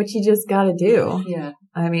is like what you just got to do. Yeah.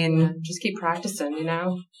 I mean, Just keep practicing, you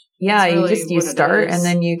know? yeah, That's really you what it start is. and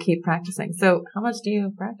then you keep practicing. So how much do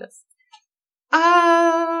you practice?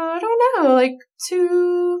 I don't know, like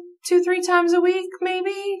 2-3 times a week,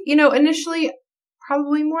 maybe. You know, initially,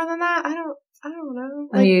 probably more than that. I don't know.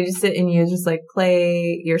 And you just sit and you just like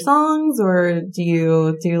play your songs, or do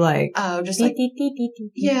you do like Just like,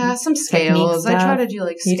 yeah, some scales. I try stuff? to do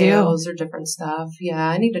like You do? scales or different stuff. Yeah,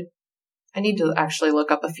 I need to actually look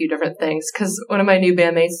up a few different things because one of my new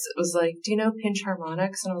bandmates was like, "Do you know pinch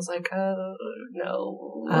harmonics?" And I was like,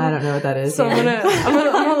 no. I don't know what that is. So I'm either.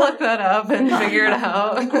 gonna look that up and figure it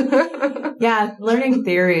out. Yeah, learning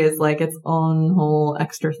theory is like its own whole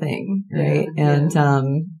extra thing, right? Yeah, And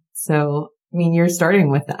so I mean, you're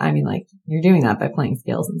starting with I mean, like you're doing that by playing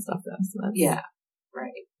scales and stuff, though. So that's Yeah,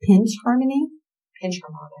 right. pinch harmony, Pinch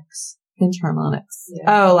harmonics. pinch harmonics.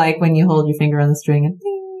 Yeah. Oh, like when you hold your finger on the string and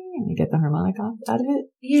ding, and you get the harmonic out of it.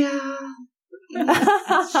 Yeah.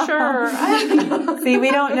 Sure. I don't know. See,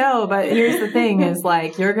 we don't know, but here's the thing: is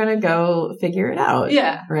like you're gonna go figure it out.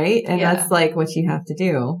 Yeah. Right? And Yeah. that's like what you have to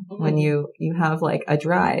do when Mhm. you have like a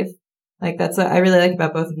drive. Like that's what I really like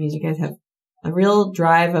about both of you. You guys have a real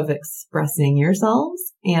drive of expressing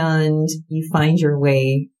yourselves and you find your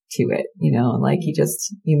way to it, you know, and like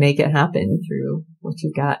you make it happen through what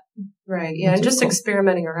you've got. Right. Yeah. Which And is just cool.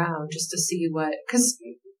 experimenting around just to see cause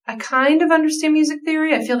I kind of understand music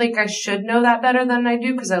theory. I feel like I should know that better than I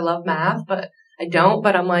do because I love math, but I don't.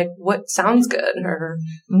 But I'm like, what sounds good? Or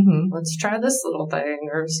let's try this little thing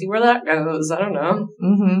or see where that goes. I don't know.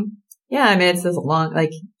 Yeah. I mean, it's this long, like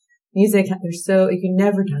music, you're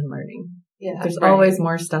never done learning. Yeah. There's right. always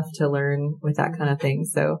more stuff to learn with that kind of thing.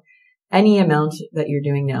 So any amount that you're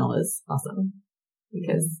doing now is awesome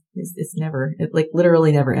because it like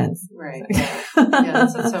literally never ends. Right. Yeah.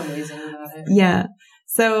 That's what's so amazing about it. Yeah.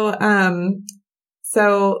 So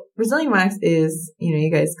Brazilian Wax is, you know,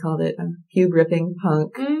 you guys called it pube ripping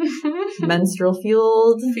punk, menstrual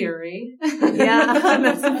fueled. Fury. Yeah.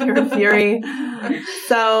 Menstrual fury.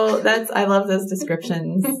 So I love those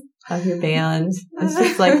descriptions of your band. It's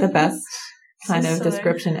just like the best kind of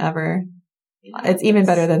description ever. It's even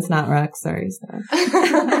better than Snot Rock. Sorry, Sarah.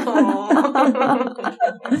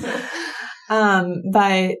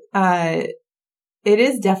 But it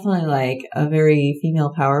is definitely like a very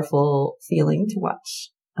female powerful feeling to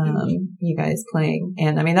watch you guys playing.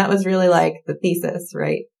 And I mean, that was really like the thesis,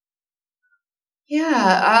 right?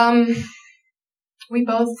 Yeah. We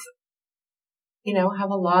both, you know, have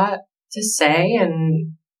a lot to say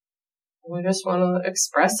and we just want to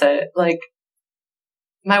express it. Like,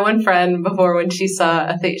 my one friend before, when she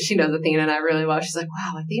saw, she knows Athena and I really well. She's like,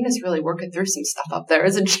 "Wow, Athena's really working through some stuff up there,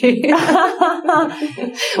 isn't she?" Well,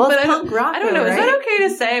 But it's punk rock. I don't know. Though, Is right? that okay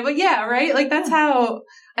to say? But yeah, right? Like, that's how,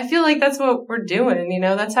 I feel like that's what we're doing, you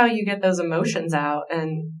know? That's how you get those emotions out,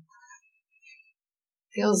 and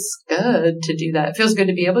it feels good to do that. It feels good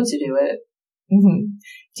to be able to do it. Mm-hmm.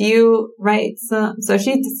 Do you write some? So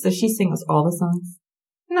she sings all the songs.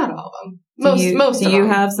 Not all of them. Do you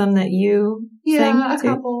have some that you sing a too?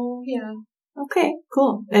 couple, yeah. Okay,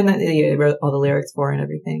 cool. And then you wrote all the lyrics for and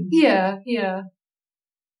everything. Yeah.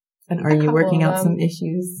 And are you couple working of out them. some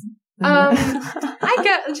issues? I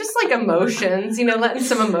get just like emotions, letting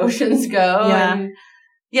some emotions go. Yeah. And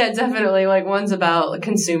yeah, definitely. Like one's about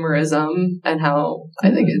consumerism and how I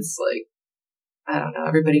think it's like, I don't know,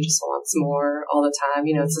 everybody just wants more all the time.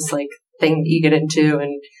 It's this like thing you get into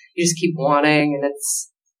and you just keep wanting, and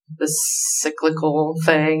it's this cyclical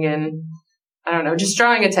thing. And I don't know, just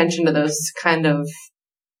drawing attention to those kind of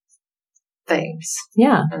things.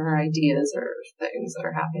 Yeah. Or ideas or things that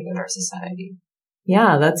are happening in our society.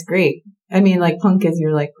 Yeah, that's great. I mean, like punk is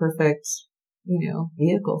your like perfect,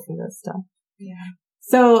 vehicle for this stuff. Yeah.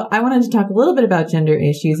 So I wanted to talk a little bit about gender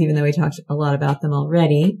issues, even though we talked a lot about them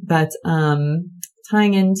already, but,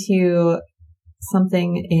 tying into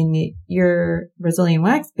something in your Brazilian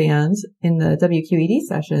Wax band in the WQED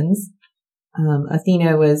sessions,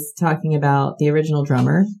 Athena was talking about the original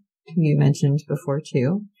drummer, who you mentioned before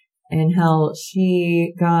too, and how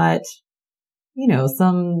she got,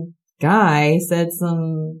 some guy said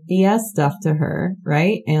some BS stuff to her,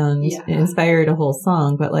 right? And Yeah. it inspired a whole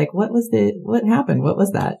song. But like, what happened? What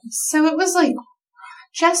was that? So it was like,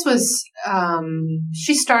 Jess was,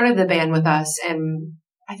 she started the band with us and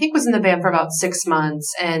I think was in the band for about 6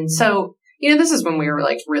 months. And so, this is when we were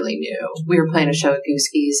like really new. We were playing a show at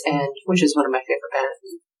Gooski's, which is one of my favorite band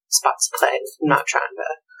spots to play. I'm not trying to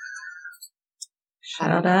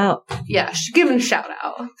Shout out. Yeah, giving a shout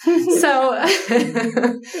out. So,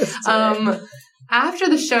 after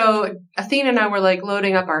the show, Athena and I were like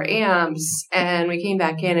loading up our amps and we came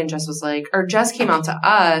back in and Jess came out to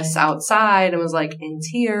us outside and was like in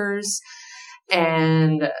tears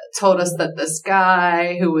and told us that this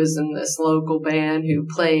guy who was in this local band who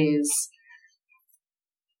plays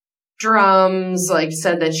drums, like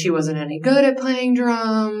said that she wasn't any good at playing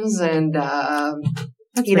drums and,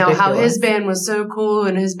 That's how ridiculous. his band was so cool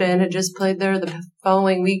and his band had just played there the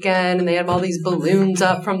following weekend and they had all these balloons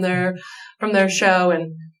up from their show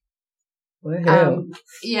and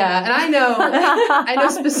yeah, and I know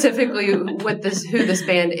specifically who this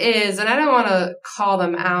band is, and I don't want to call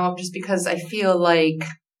them out just because I feel like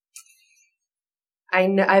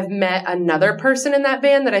I've met another person in that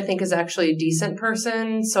band that I think is actually a decent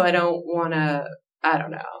person, so I don't want to. I don't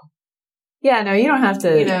know. Yeah, no, you don't have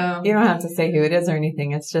to. You know. You don't have to say who it is or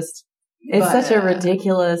anything. It's just such a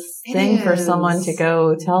ridiculous thing for someone to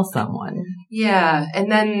go tell someone. Yeah,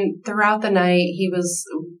 and then throughout the night, he was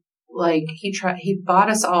like, he bought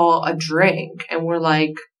us all a drink, and we're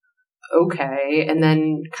like, okay, and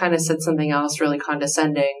then kind of said something else really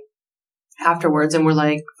condescending afterwards, and we're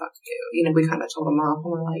like, fuck you. We kind of told him off,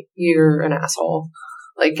 and we're like, you're an asshole.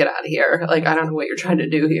 Like, get out of here. Like, I don't know what you're trying to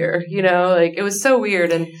do here. Like, it was so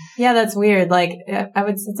weird. And yeah, that's weird. Like,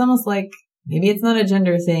 it's almost like maybe it's not a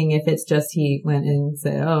gender thing if it's just he went and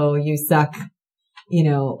said, oh, you suck.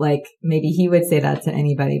 Like maybe he would say that to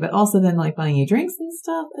anybody, but also then like buying you drinks and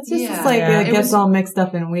stuff. It's just it gets all mixed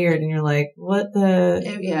up and weird. And you're like,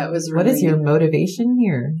 it was really, what is your motivation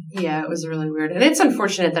here? Yeah, it was really weird. And it's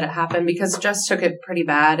unfortunate that it happened because Jess took it pretty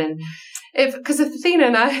bad. And because if Athena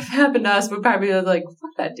and I, if it happened to us, we'd probably be like,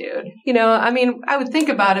 fuck that dude. I mean, I would think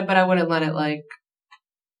about it, but I wouldn't let it like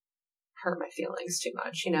hurt my feelings too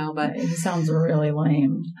much, but It sounds really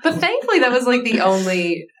lame. But thankfully that was like the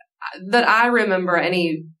only that I remember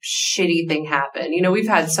any shitty thing happen. We've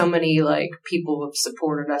had so many like people who have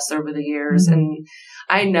supported us over the years and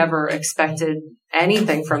I never expected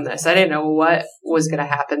anything from this. I didn't know what was going to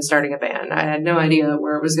happen starting a band. I had no idea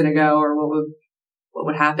where it was going to go or what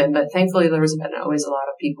would happen. But thankfully there's been always a lot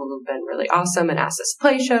of people who've been really awesome and asked us to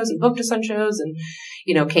play shows and booked us on shows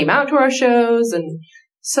and, came out to our shows. And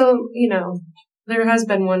so, there has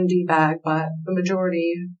been one D-bag, but the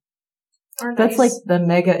majority are That's nice. like the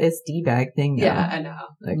mega is D-bag thing. Now. Yeah, I know.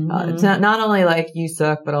 Like, it's not only like you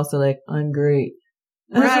suck, but also like I'm great.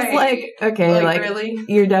 And It's just Right. like, okay, like really?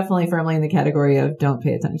 you're definitely firmly in the category of don't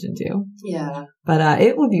pay attention to. Yeah. But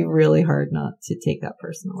it would be really hard not to take that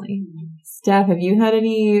personally. Steph, have you had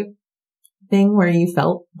any thing where you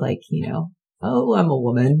felt like, oh, I'm a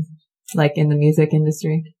woman, like in the music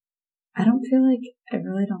industry? I don't feel like I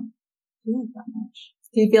really don't feel that much.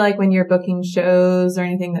 Do you feel like when you're booking shows or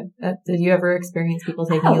anything that did you ever experience people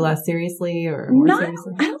taking you less seriously or more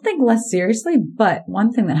seriously? I don't think less seriously, but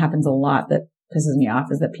one thing that happens a lot that pisses me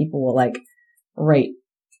off is that people will like write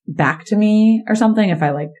back to me or something if I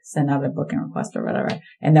like send out a booking request or whatever,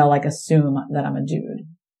 and they'll like assume that I'm a dude.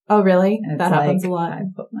 Oh, really? And That happens a like, lot. I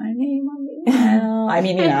put my name on the email. I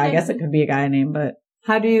mean, I guess it could be a guy name, but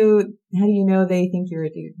How do you know they think you're a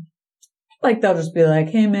dude? Like they'll just be like,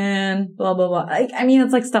 hey man, blah, blah, blah. I mean,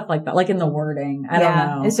 it's like stuff like that, like in the wording. I don't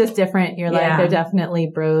know. It's just different. You're like, they're definitely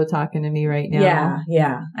bro talking to me right now. Yeah.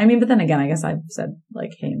 Yeah. I mean, but then again, I guess I've said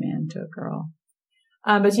like, hey man to a girl.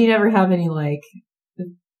 But you never have any like,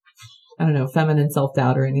 I don't know, feminine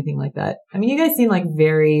self-doubt or anything like that. I mean, you guys seem like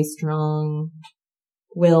very strong-willed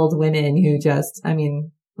women who just, I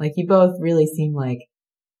mean, like you both really seem like,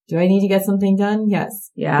 do I need to get something done?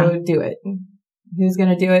 Yes. Yeah. Go do it. Who's going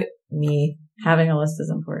to do it? Me. Having a list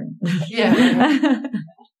is important. Yeah.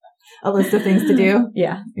 A list of things to do.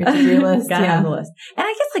 Yeah. Your to-do list. Gotta have a list. And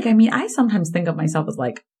I guess like, I mean, I sometimes think of myself as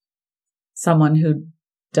like someone who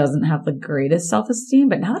doesn't have the greatest self-esteem,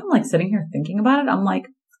 but now that I'm like sitting here thinking about it, I'm like,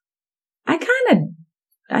 I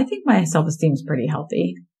think my self-esteem is pretty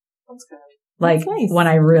healthy. That's good. Like That's nice. when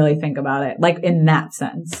I really think about it, like in that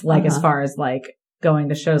sense, like as far as like going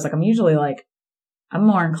to shows, like I'm usually like, I'm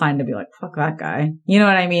more inclined to be like, fuck that guy. You know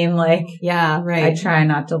what I mean? Like, Yeah, right. I try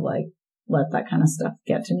not to like let that kind of stuff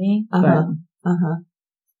get to me. But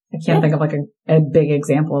I can't think of like a big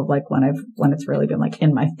example of like when it's really been like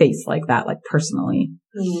in my face like that, like personally,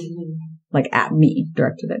 like at me,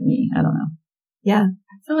 directed at me. I don't know. Yeah.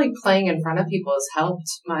 I feel like playing in front of people has helped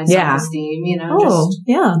my Yeah. self-esteem, you know, Oh,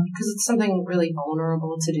 yeah. because it's something really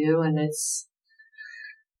vulnerable to do, and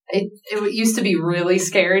it used to be really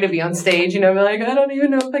scary to be on stage, you know, be like, I don't even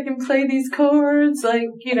know if I can play these chords, like,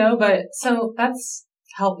 you know, but so that's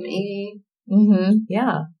helped me.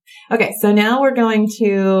 Yeah. Okay. So now we're going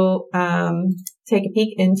to, take a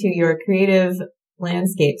peek into your creative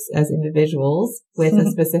landscapes as individuals with a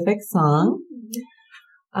specific song.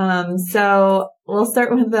 So we'll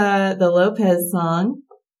start with the Lopez song.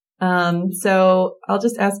 So I'll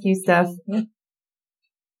just ask you, Steph,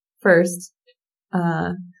 first,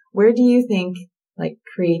 where do you think like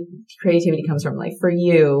creativity comes from? Like for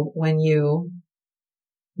you, when you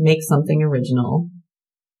make something original,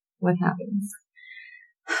 what happens?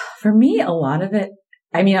 For me, a lot of it,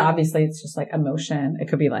 I mean, obviously it's just like emotion. It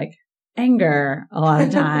could be like anger a lot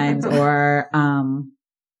of times or,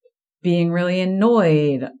 being really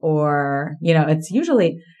annoyed or, you know, it's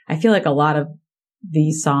usually, I feel like a lot of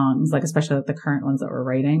these songs, like especially like the current ones that we're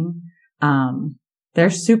writing, they're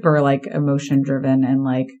super like emotion driven. And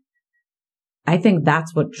like, I think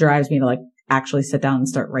that's what drives me to like actually sit down and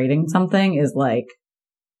start writing something is like,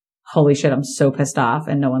 holy shit, I'm so pissed off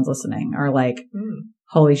and no one's listening, or like,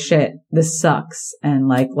 holy shit, this sucks. And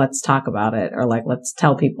like, let's talk about it, or like, let's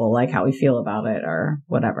tell people like how we feel about it or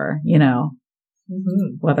whatever, you know.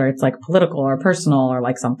 Whether it's like political or personal or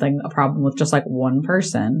like something, a problem with just like one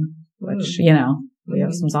person, which, you know, we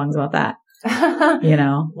have some songs about that, you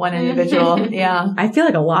know, one individual. Yeah. I feel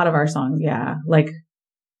like a lot of our songs, yeah, like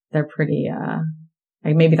they're pretty,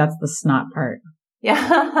 like maybe that's the snot part.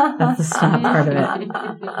 Yeah. That's the snot part of it.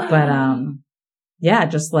 But, yeah,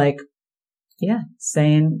 just like, yeah,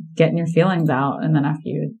 getting your feelings out. And then after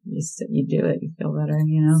you do it, you feel better,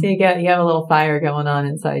 you know? So you have a little fire going on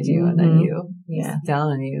inside you and then you sit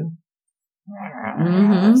down and you.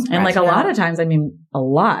 And like a lot of times, I mean,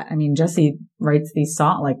 Jesse writes these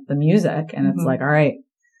songs, like the music, and it's like, all right,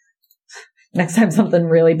 next time something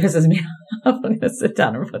really pisses me off, I'm going to sit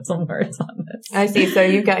down and put some words on this. I see. So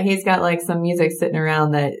he's got like some music sitting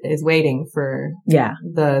around that is waiting for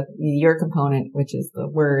your component, which is the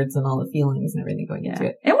words and all the feelings and everything going into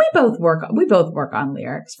it. And we both work on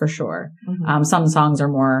lyrics for sure. Some songs are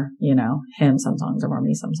more, you know, him, some songs are more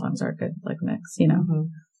me, some songs are a good like mix, you know.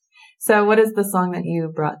 So what is the song that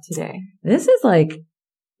you brought today? This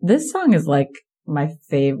song is like my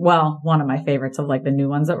one of my favorites of like the new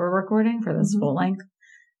ones that we're recording for this full length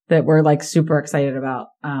that we're like super excited about.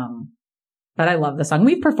 But I love the song.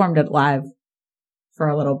 We've performed it live for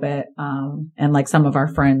a little bit. And like some of our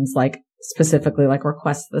friends like specifically like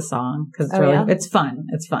request the song because it's it's fun.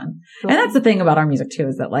 It's fun. Cool. And that's the thing about our music too,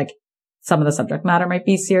 is that like some of the subject matter might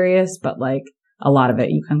be serious, but like a lot of it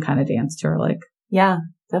you can kind of dance to or like, yeah,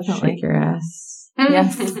 definitely shake your ass.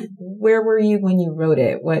 Yes. Where were you when you wrote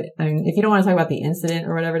it? If you don't want to talk about the incident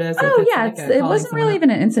or whatever it is. Oh yeah. It wasn't really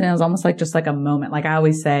even an incident. It was almost like just like a moment. Like I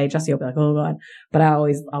always say, Jesse will be like, oh God. But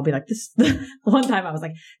I'll be like, this, one time I was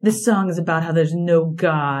like, this song is about how there's no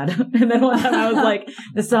God. And then one time I was like,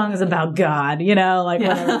 this song is about God, you know, like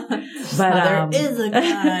whatever. But, there is a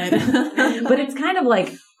God. But it's kind of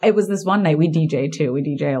like, it was this one night we DJ too. We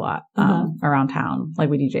DJ a lot, around town. Like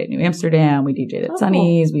we DJ at New Amsterdam. We DJ'd at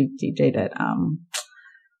Sunny's. We DJ'd at,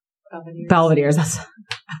 Belvedere's.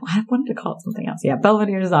 I wanted to call it something else. Yeah.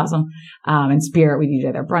 Belvedere is awesome. And Spirit, we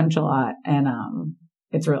DJ their brunch a lot and,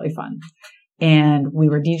 it's really fun. and we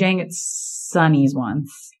were DJing at Sunny's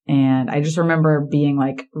once. And I just remember being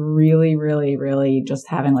like really, really, really just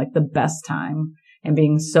having like the best time and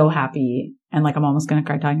being so happy. And like, I'm almost going to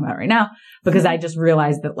cry talking about it right now because I just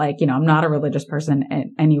realized that like, you know, I'm not a religious person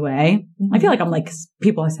in any way. I feel like I'm like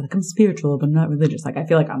people, I said like I'm spiritual, but not religious. Like I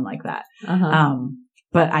feel like I'm like that.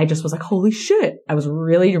 But I just was like, holy shit. I was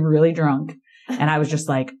really, really drunk. And I was just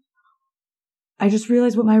like, I just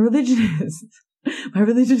realized what my religion is. My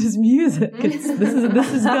religion is music. This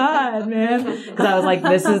is God, man. Cause I was like,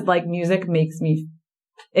 this is like music makes me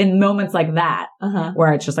in moments like that,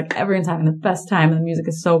 where it's just like everyone's having the best time and the music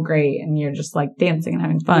is so great and you're just like dancing and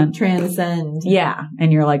having fun. You transcend. Yeah.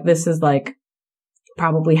 And you're like, this is like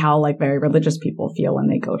probably how like very religious people feel when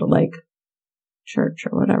they go to like church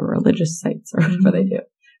or whatever, religious sites or whatever they do.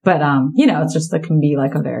 But, you know, it's just, it can be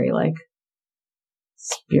like a very like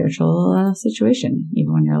spiritual situation,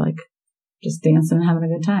 even when you're like just dancing and having a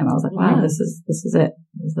good time. I was like, wow, this is it.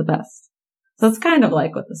 This is the best. So it's kind of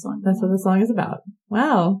like what the song. That's what the song is about.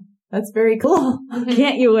 Wow. That's very cool.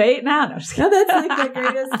 Can't you wait? No, just no, that's like the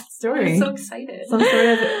greatest story. I'm so excited. Some sort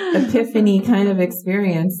of epiphany kind of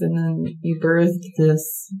experience, and then you birthed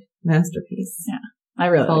this masterpiece. Yeah. I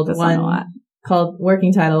really like this song a lot. Called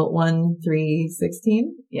working title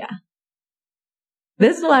 1316. Yeah.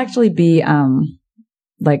 This will actually be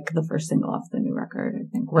like the first single off the new record. I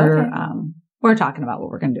think we're talking about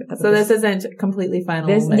what we're going to do. So this isn't completely final.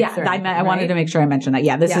 I wanted to make sure I mentioned that.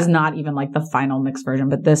 Yeah, this is not even like the final mix version,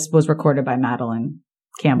 but this was recorded by Madeline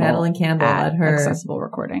Campbell. At her Accessible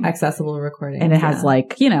Recording. And it has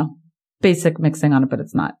like, you know, basic mixing on it, but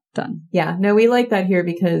it's not done. Yeah. No, we like that here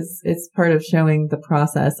because it's part of showing the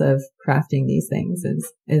process of crafting these things.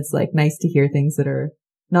 It's like nice to hear things that are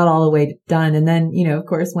not all the way done. And then, you know, of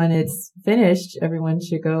course, when it's finished, everyone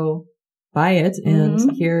should go buy it and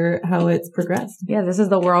hear how it's progressed. Yeah, this is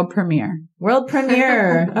the world premiere. World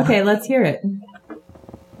premiere. Okay, let's hear it.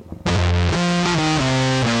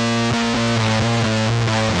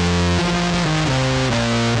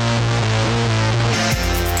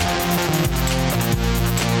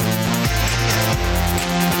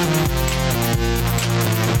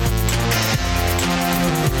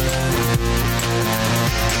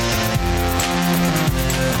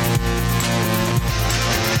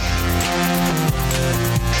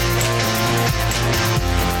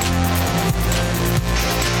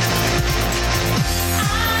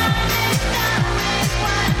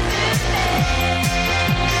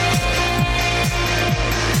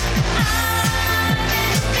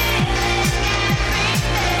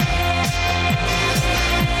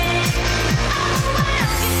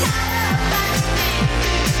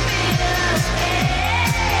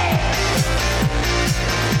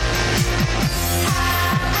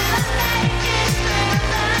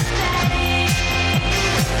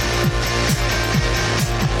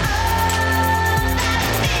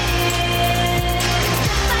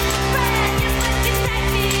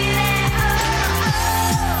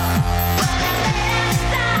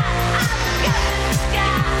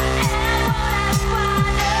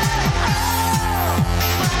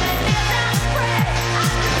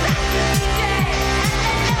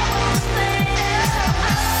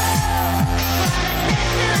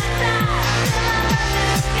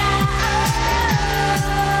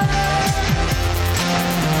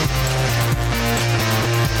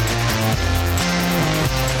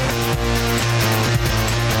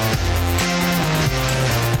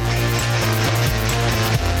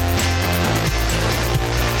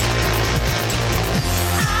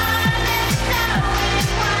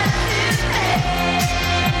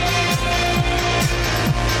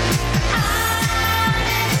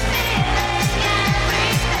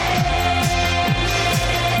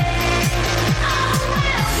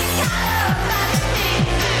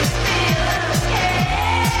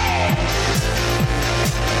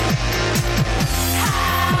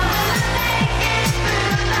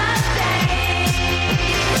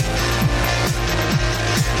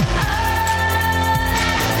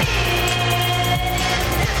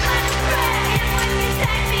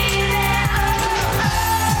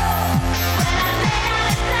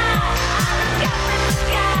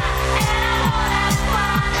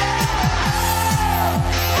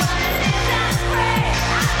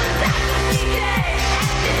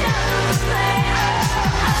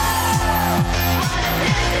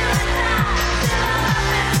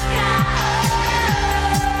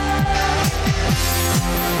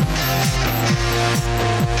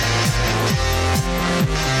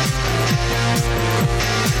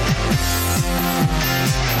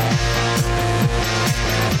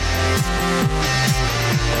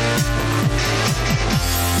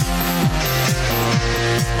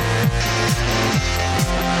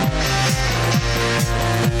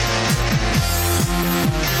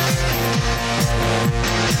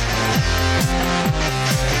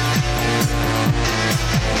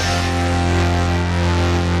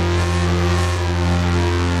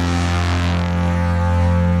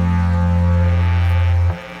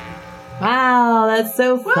 that's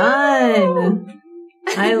so fun.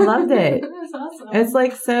 I loved it. That's awesome. It's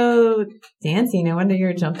like so dancey. No wonder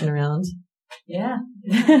you're jumping around. Yeah.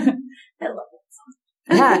 I love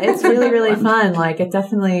it. Yeah, it's really, really fun. Like, it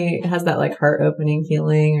definitely has that, like, heart-opening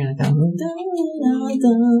feeling. Or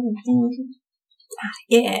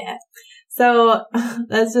yeah. So,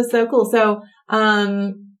 that's just so cool. So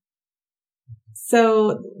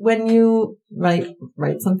when you write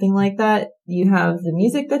something like that, you have the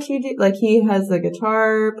music that you do, like he has the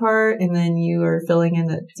guitar part and then you are filling in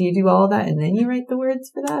do you do all of that and then you write the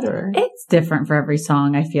words for that, or? It's different for every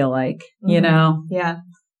song, I feel like, you know? Yeah.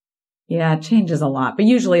 Yeah, it changes a lot. But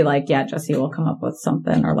usually, like, yeah, Jesse will come up with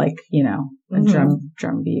something or, like, you know, a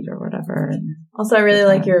drum beat or whatever. And also, I really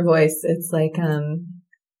like your voice. It's like,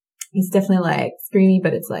 it's definitely like screamy,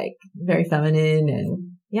 but it's like very feminine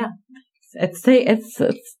and yeah. It's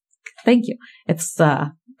thank you. It's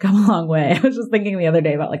come a long way. I was just thinking the other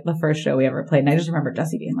day about like the first show we ever played, and I just remember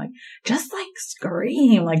Jesse being like, just like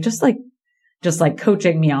scream, like just like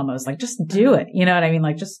coaching me almost, like just do it. You know what I mean?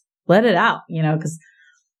 Like just let it out, you know,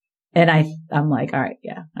 and I'm like, all right,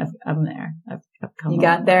 yeah, I'm there. I've come. You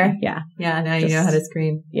got there? Way. Yeah. Yeah. Now you know how to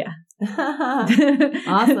scream. Yeah.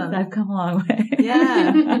 Awesome. I've come a long way.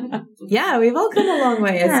 Yeah. Yeah. We've all come a long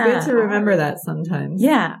way. It's good to remember that sometimes.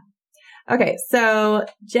 Yeah. Okay. So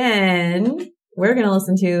Jen, we're going to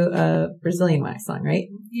listen to a Brazilian wax song, right?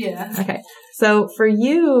 Yeah. Okay. So for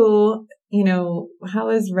you, you know,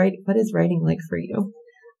 what is writing like for you?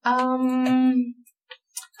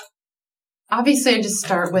 Obviously I just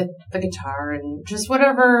start with the guitar and just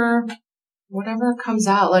whatever comes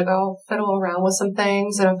out. Like I'll fiddle around with some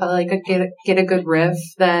things, and if I like get a good riff,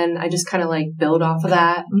 then I just kind of like build off of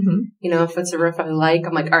that. Mm-hmm. You know, if it's a riff I like,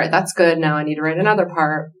 I'm like, all right, that's good. Now I need to write another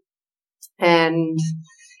part. And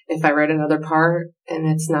if I write another part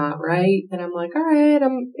and it's not right, then I'm like, all right,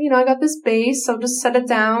 I got this bass. I'll just set it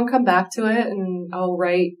down, come back to it, and I'll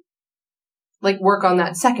write, like work on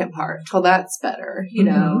that second part till that's better, you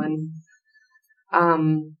know, and,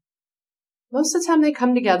 most of the time they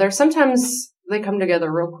come together. Sometimes they come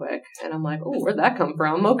together real quick and I'm like, oh, where'd that come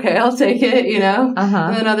from? Okay, I'll take it, you know?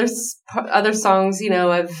 And then other songs, you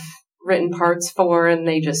know, I've written parts for and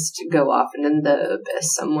they just go off into the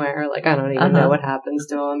abyss somewhere. Like, I don't even know what happens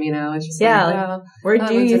to them, you know? It's just where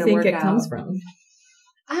do you think it comes from?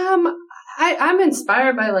 I'm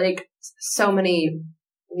inspired by like so many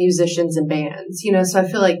musicians and bands, you know, so I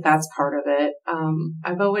feel like that's part of it.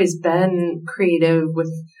 I've always been creative with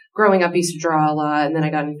growing up. I used to draw a lot and then I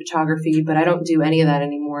got into photography, but I don't do any of that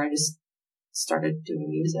anymore. I just started doing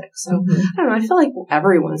music. So I don't know. I feel like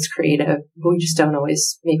everyone's creative. We just don't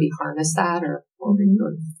always maybe harness that or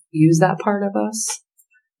use that part of us.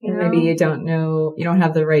 And maybe you don't know, you don't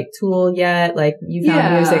have the right tool yet. Like you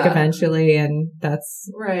found music eventually and that's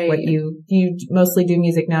right. What you mostly do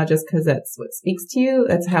music now just because that's what speaks to you.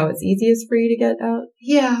 That's how it's easiest for you to get out.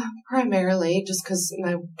 Yeah, primarily just because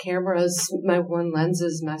my one lens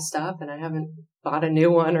is messed up and I haven't bought a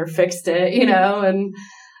new one or fixed it, you know, and,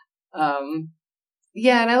 and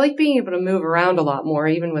I like being able to move around a lot more,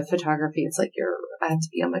 even with photography. It's like I have to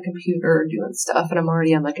be on my computer doing stuff, and I'm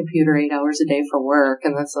already on my computer 8 hours a day for work,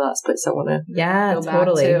 and that's the last place I want to go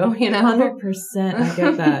totally. back to, you know? 100%. I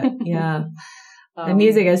get that. Yeah. And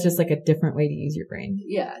music is just like a different way to use your brain.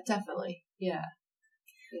 Yeah, definitely. Yeah.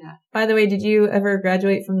 Yeah. By the way, did you ever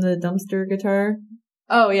graduate from the dumpster guitar?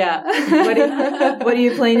 Oh, yeah. What do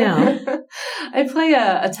you play now? I play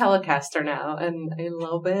a Telecaster now, and I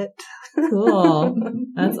love it. Cool.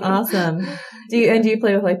 That's awesome. Do you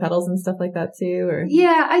play with like pedals and stuff like that too, or?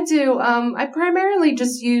 Yeah, I do. I primarily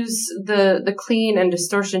just use the clean and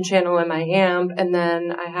distortion channel in my amp, and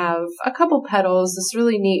then I have a couple pedals. This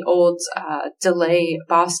really neat old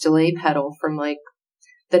Boss delay pedal from like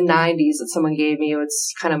the 90s that someone gave me.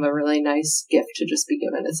 It's kind of a really nice gift to just be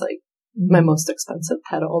given. It's like my most expensive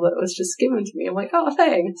pedal that was just given to me. I'm like, oh,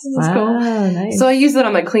 thanks. This is cool. Nice. So I use it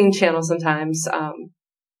on my clean channel sometimes.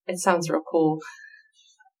 It sounds real cool.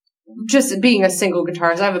 Just being a single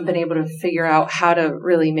guitarist, I haven't been able to figure out how to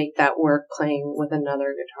really make that work playing with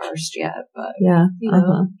another guitarist yet. But yeah, you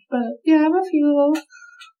know, but yeah, I have a few little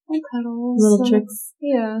pedals, tricks.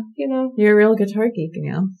 Yeah, you know, you're a real guitar geek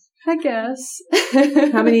now. I guess.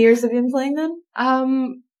 How many years have you been playing then?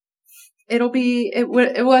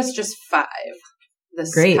 It was just 5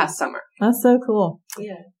 this past summer. That's so cool.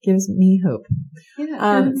 Yeah. Gives me hope.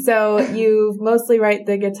 Yeah. So you mostly write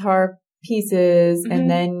the guitar pieces and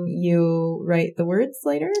then you write the words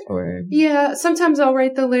later, or? Yeah, sometimes I'll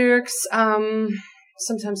write the lyrics.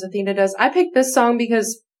 Sometimes Athena does. I picked this song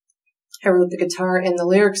because I wrote the guitar and the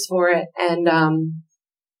lyrics for it, and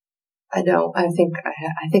I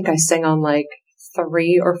think I sing on like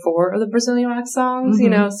 3 or 4 of the Brazilian Wax songs, you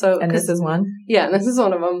know, so. And this is one? Yeah, and this is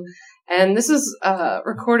one of them. And this is,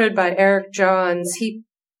 recorded by Eric Johns. He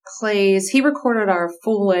recorded our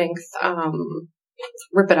full length,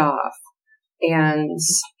 Rip It Off. And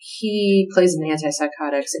he plays in the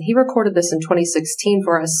Antipsychotics, and he recorded this in 2016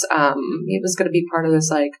 for us. He was going to be part of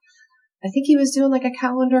this, like, I think he was doing like a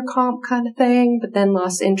calendar comp kind of thing, but then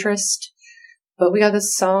lost interest. But we got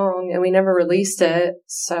this song and we never released it.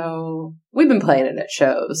 So we've been playing it at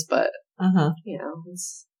shows, but, you know,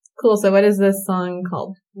 it's cool. So what is this song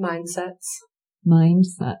called? Mindsets.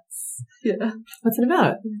 Mindsets. Yeah. What's it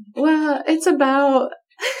about? Well, it's about,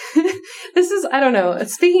 I don't know.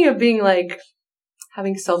 Speaking of being like,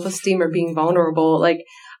 having self-esteem or being vulnerable, like,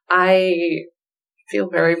 I feel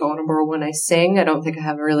very vulnerable when I sing. I don't think I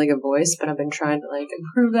have a really good voice, but I've been trying to like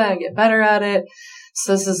improve that and get better at it.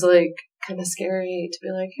 So this is like kind of scary to be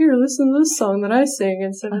like, here, listen to this song that I sing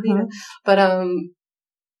instead of you. But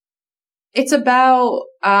it's about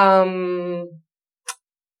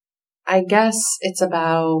I guess it's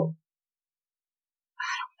about,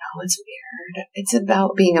 I don't know, it's weird. It's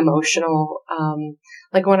about being emotional.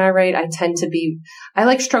 Like when I write, I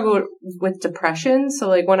like struggle with depression. So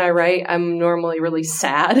like when I write, I'm normally really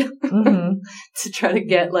sad to try to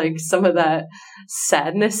get like some of that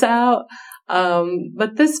sadness out.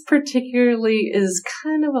 But this particularly is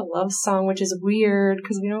kind of a love song, which is weird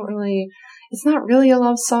because it's not really a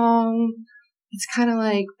love song. It's kind of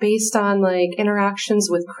like based on like interactions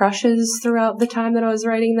with crushes throughout the time that I was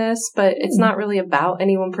writing this, but it's not really about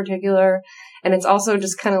anyone particular. And it's also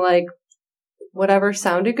just kind of like whatever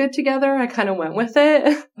sounded good together, I kind of went with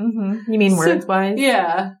it. You mean words wise?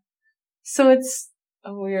 Yeah. So it's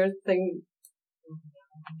a weird thing.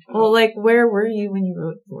 Well, like where were you when you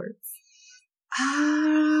wrote the words?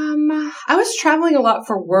 I was traveling a lot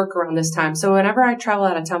for work around this time. So whenever I travel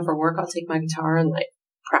out of town for work, I'll take my guitar and like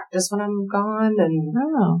practice when I'm gone. And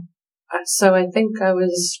so I think I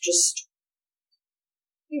was just,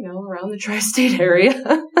 around the tri-state area.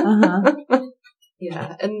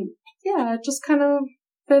 Yeah. And yeah, it just kind of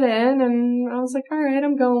fit in. And I was like, all right,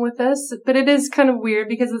 I'm going with this. But it is kind of weird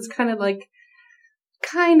because it's kind of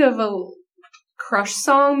a crush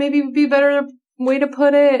song, maybe would be a better way to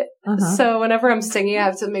put it. So whenever I'm singing, I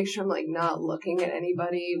have to make sure I'm like not looking at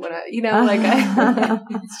anybody when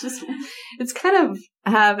it's kind of.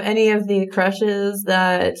 Have any of the crushes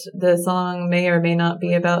that the song may or may not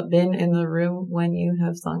be about been in the room when you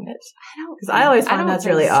have sung it? Because I always find that's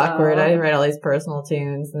really awkward. I write all these personal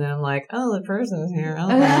tunes and then I'm like, oh, the person's here.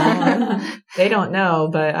 Oh, they don't know,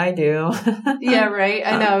 but I do. Yeah, right.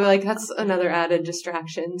 I know. Like that's another added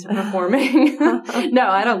distraction to performing. No,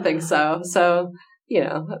 I don't think so. So,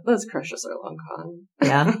 those crushes are long gone.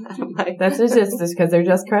 Yeah. That's just because they're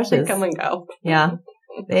just crushes. They come and go. Yeah.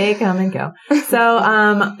 They come and go. So,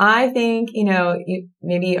 I think,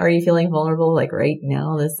 maybe are you feeling vulnerable like right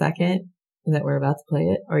now, this second that we're about to play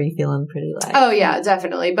it? Or are you feeling pretty light? Oh yeah,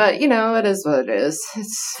 definitely. But it is what it is.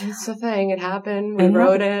 It's a thing. It happened. We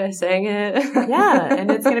wrote it. I sang it. Yeah.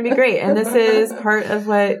 And it's going to be great. And this is part of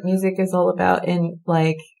what music is all about. And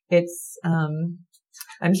like, it's,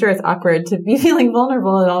 I'm sure it's awkward to be feeling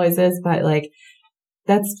vulnerable. It always is. But like,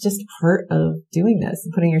 that's just part of doing this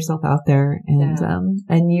and putting yourself out there.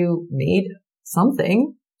 And you made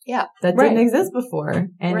something that didn't exist before.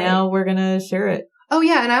 And now we're going to share it. Oh,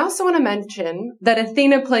 yeah. And I also want to mention that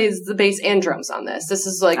Athena plays the bass and drums on this. This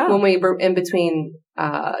is like when we were in between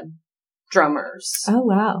drummers. Oh,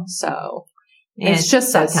 wow. So and it's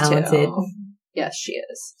just so us talented. Two. Yes, she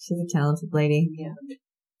is. She's a talented lady. Yeah.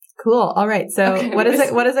 Cool. All right. So what is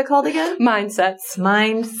it? What is it called again? Mindsets.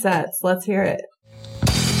 Mindsets. Let's hear it.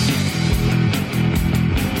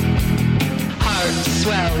 Heart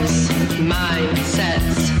swells,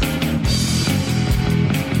 mindsets.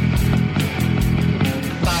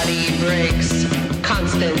 Body breaks,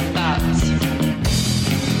 constant thoughts.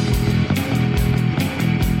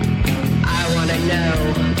 I want to know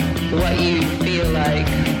what you feel like.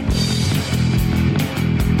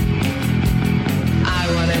 I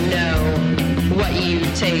want to know what you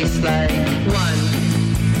taste like. One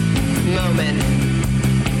moment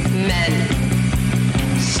meant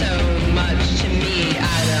so much to me.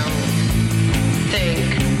 I don't think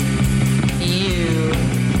you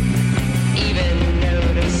even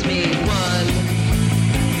notice me. One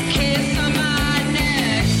kiss on my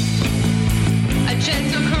neck, a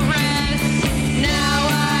gentle caress. Now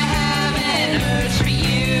I have an urge for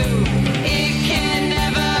you. It can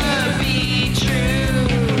never be true.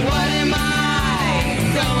 What am I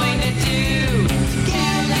going to do?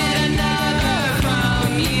 Can't let another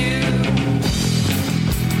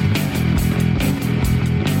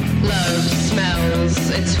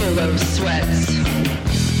pockets full of sweats.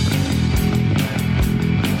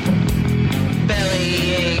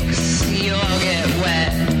 Belly aches, you all get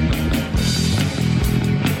wet.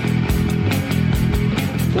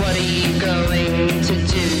 What are you going to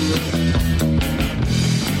do?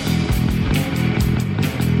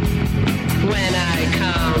 When I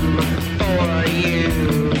come for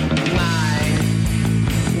you, my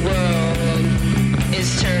world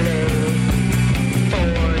is turning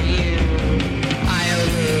for you. I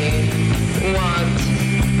only want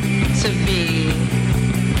to be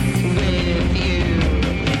with you.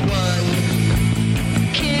 One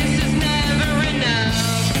kiss is never enough.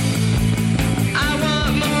 I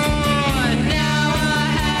want more. Now I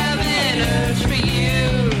have an urge for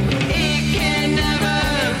you. It can never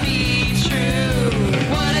be true.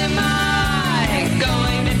 What am I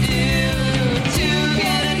going to do to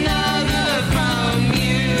get another from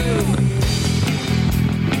you?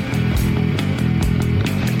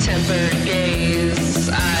 Tempered gaze,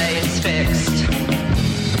 eyes fixed.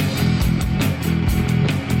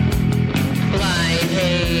 Blind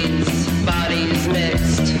haze, bodies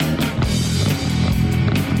mixed.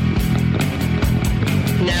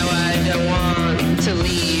 Now I don't want to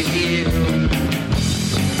leave you.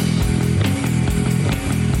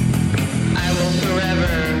 I will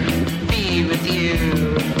forever be with you.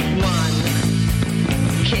 One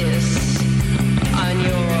kiss on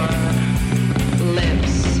your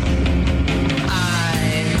lips.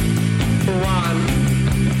 I want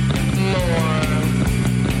more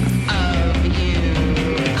of you.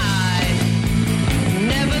 I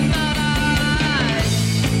never thought I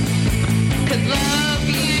could love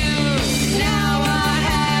you. Now I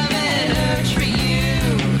have an urge for you.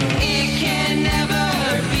 It can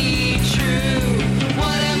never be true.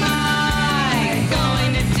 What am I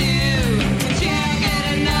going to do to get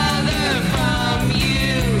another from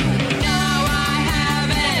you? Now I have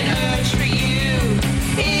an urge for you.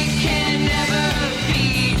 It can never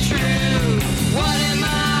be true. What am I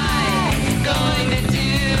going to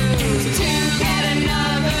do to get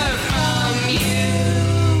another from you?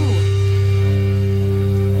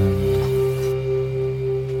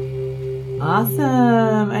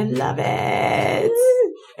 Awesome. I love it.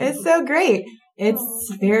 It's so great.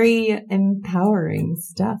 It's very empowering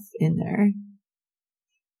stuff in there.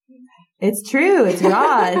 It's true. It's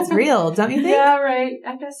raw. It's real. Don't you think? Yeah, right.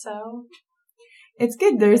 I guess so. It's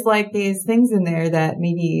good. There's like these things in there that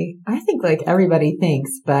maybe I think like everybody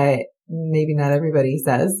thinks, but maybe not everybody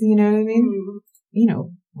says. You know what I mean? You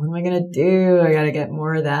know, what am I going to do? I got to get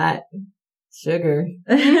more of that sugar.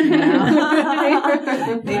 You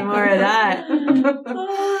know? Need more of that.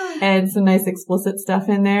 And some nice explicit stuff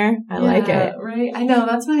in there. I like it. Right. I know.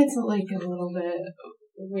 That's why it's like a little bit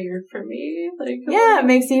weird for me. Like, Yeah, it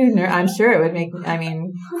makes you, I'm sure it would make, I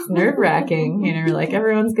mean, it's nerve wracking, you know, like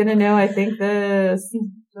everyone's going to know I think this.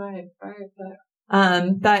 Right. But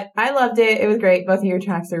But I loved it. It was great. Both of your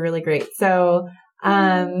tracks are really great. So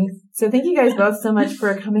thank you guys both so much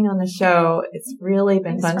for coming on the show. It's really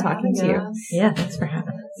been fun talking to you. Yeah, thanks for having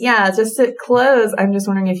us. Yeah, just to close, I'm just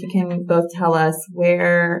wondering if you can both tell us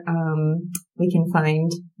where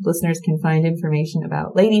listeners can find information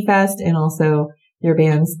about Ladyfest and also your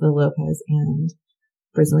bands, The Lopez and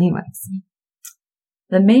Brazilian Wax.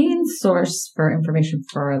 The main source for information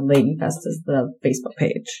for Ladyfest is the Facebook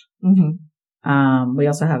page. Mm-hmm. We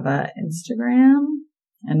also have Instagram,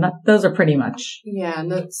 and those are pretty much. yeah,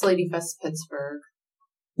 and that's Ladyfest Pittsburgh.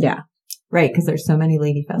 Yeah. Right, because there's so many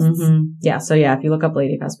Ladyfests. Mm-hmm. Yeah. So yeah, if you look up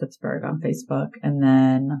Ladyfest Pittsburgh on Facebook, and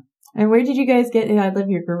then. And where did you guys get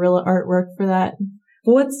your guerrilla artwork for that?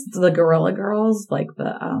 Well, it's the Guerrilla Girls, like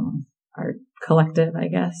the art collective, I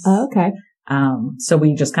guess. Oh, okay. So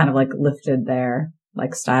we just kind of like lifted their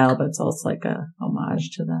like style, but it's also like a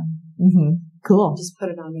homage to them. Mm-hmm. Cool. Just put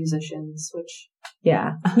it on musicians, which.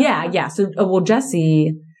 Yeah. So,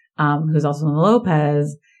 Jesse, who's also in the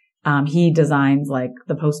Lopez, he designs like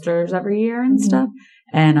the posters every year and stuff.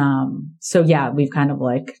 And, so yeah, we've kind of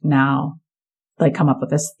like now like come up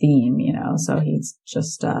with this theme, you know, so he's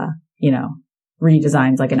just,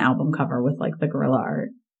 redesigns like an album cover with like the gorilla art.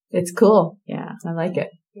 It's cool. Yeah. I like it.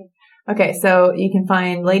 Okay, so you can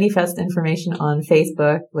find Ladyfest information on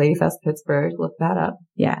Facebook, Ladyfest Pittsburgh. Look that up.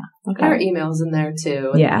 Yeah. Okay. Our email's in there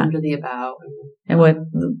too. Yeah. Under the about. And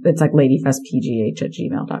it's like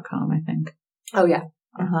ladyfestpgh@gmail.com, I think. Oh yeah.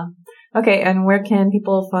 Uh-huh. Okay, and where can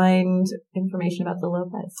people find information about the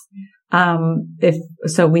Lopez?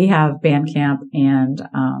 We have Bandcamp and,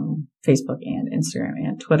 Facebook and Instagram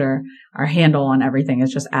and Twitter. Our handle on everything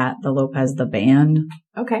is just at the Lopez, the band.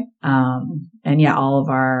 Okay. And yeah, all of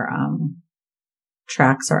our,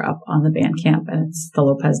 tracks are up on the Bandcamp, and it's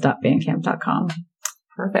thelopez.bandcamp.com.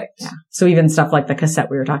 Perfect. Yeah. So even stuff like the cassette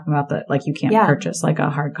we were talking about that like you can't Yeah. purchase like a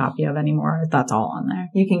hard copy of anymore, that's all on there.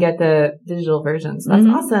 You can get the digital versions. That's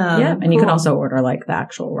Mhm. awesome. Yeah. And you can Cool. also order like the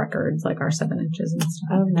actual records, like our 7 inches and stuff.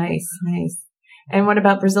 Oh, nice. Nice. And what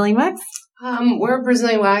about Brazilian wax? We're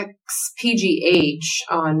Brazilian Wax PGH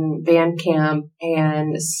on Bandcamp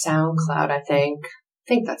and SoundCloud, I think. I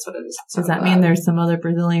think that's what it is. Does that mean there's some other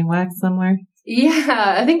Brazilian wax somewhere?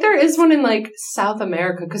 Yeah, I think there is one in like South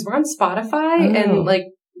America because we're on Spotify and like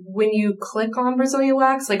when you click on Brazilian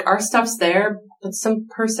Wax, like our stuff's there, but some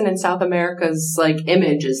person in South America's like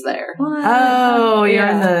image is there. What? Oh, you're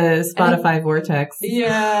in Yeah. the Spotify vortex.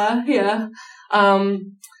 Yeah.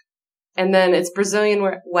 And then it's Brazilian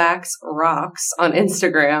Wax Rocks on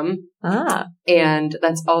Instagram. Ah. And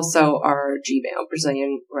that's also our Gmail,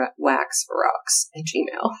 Brazilian Wax Rocks at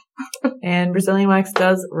Gmail. And Brazilian wax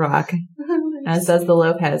does rock, as does the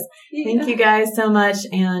Lopez. Thank you guys so much.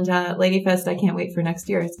 And Ladyfest, I can't wait for next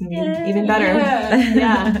year. It's going to be even better.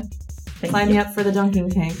 Yeah. Sign me up for the dunking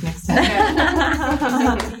tank next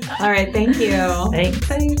time. All right. Thank you.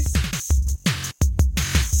 Thanks.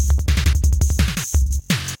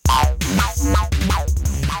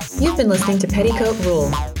 You've been listening to Petticoat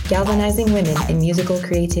Rule, galvanizing women in musical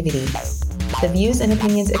creativity. The views and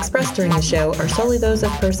opinions expressed during the show are solely those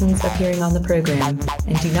of persons appearing on the program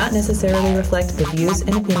and do not necessarily reflect the views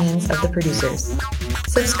and opinions of the producers.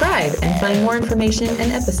 Subscribe and find more information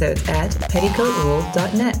and episodes at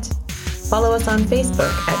petticoatrule.net. Follow us on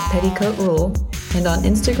Facebook at Petticoat Rule and on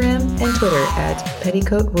Instagram and Twitter at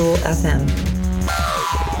Petticoat Rule FM.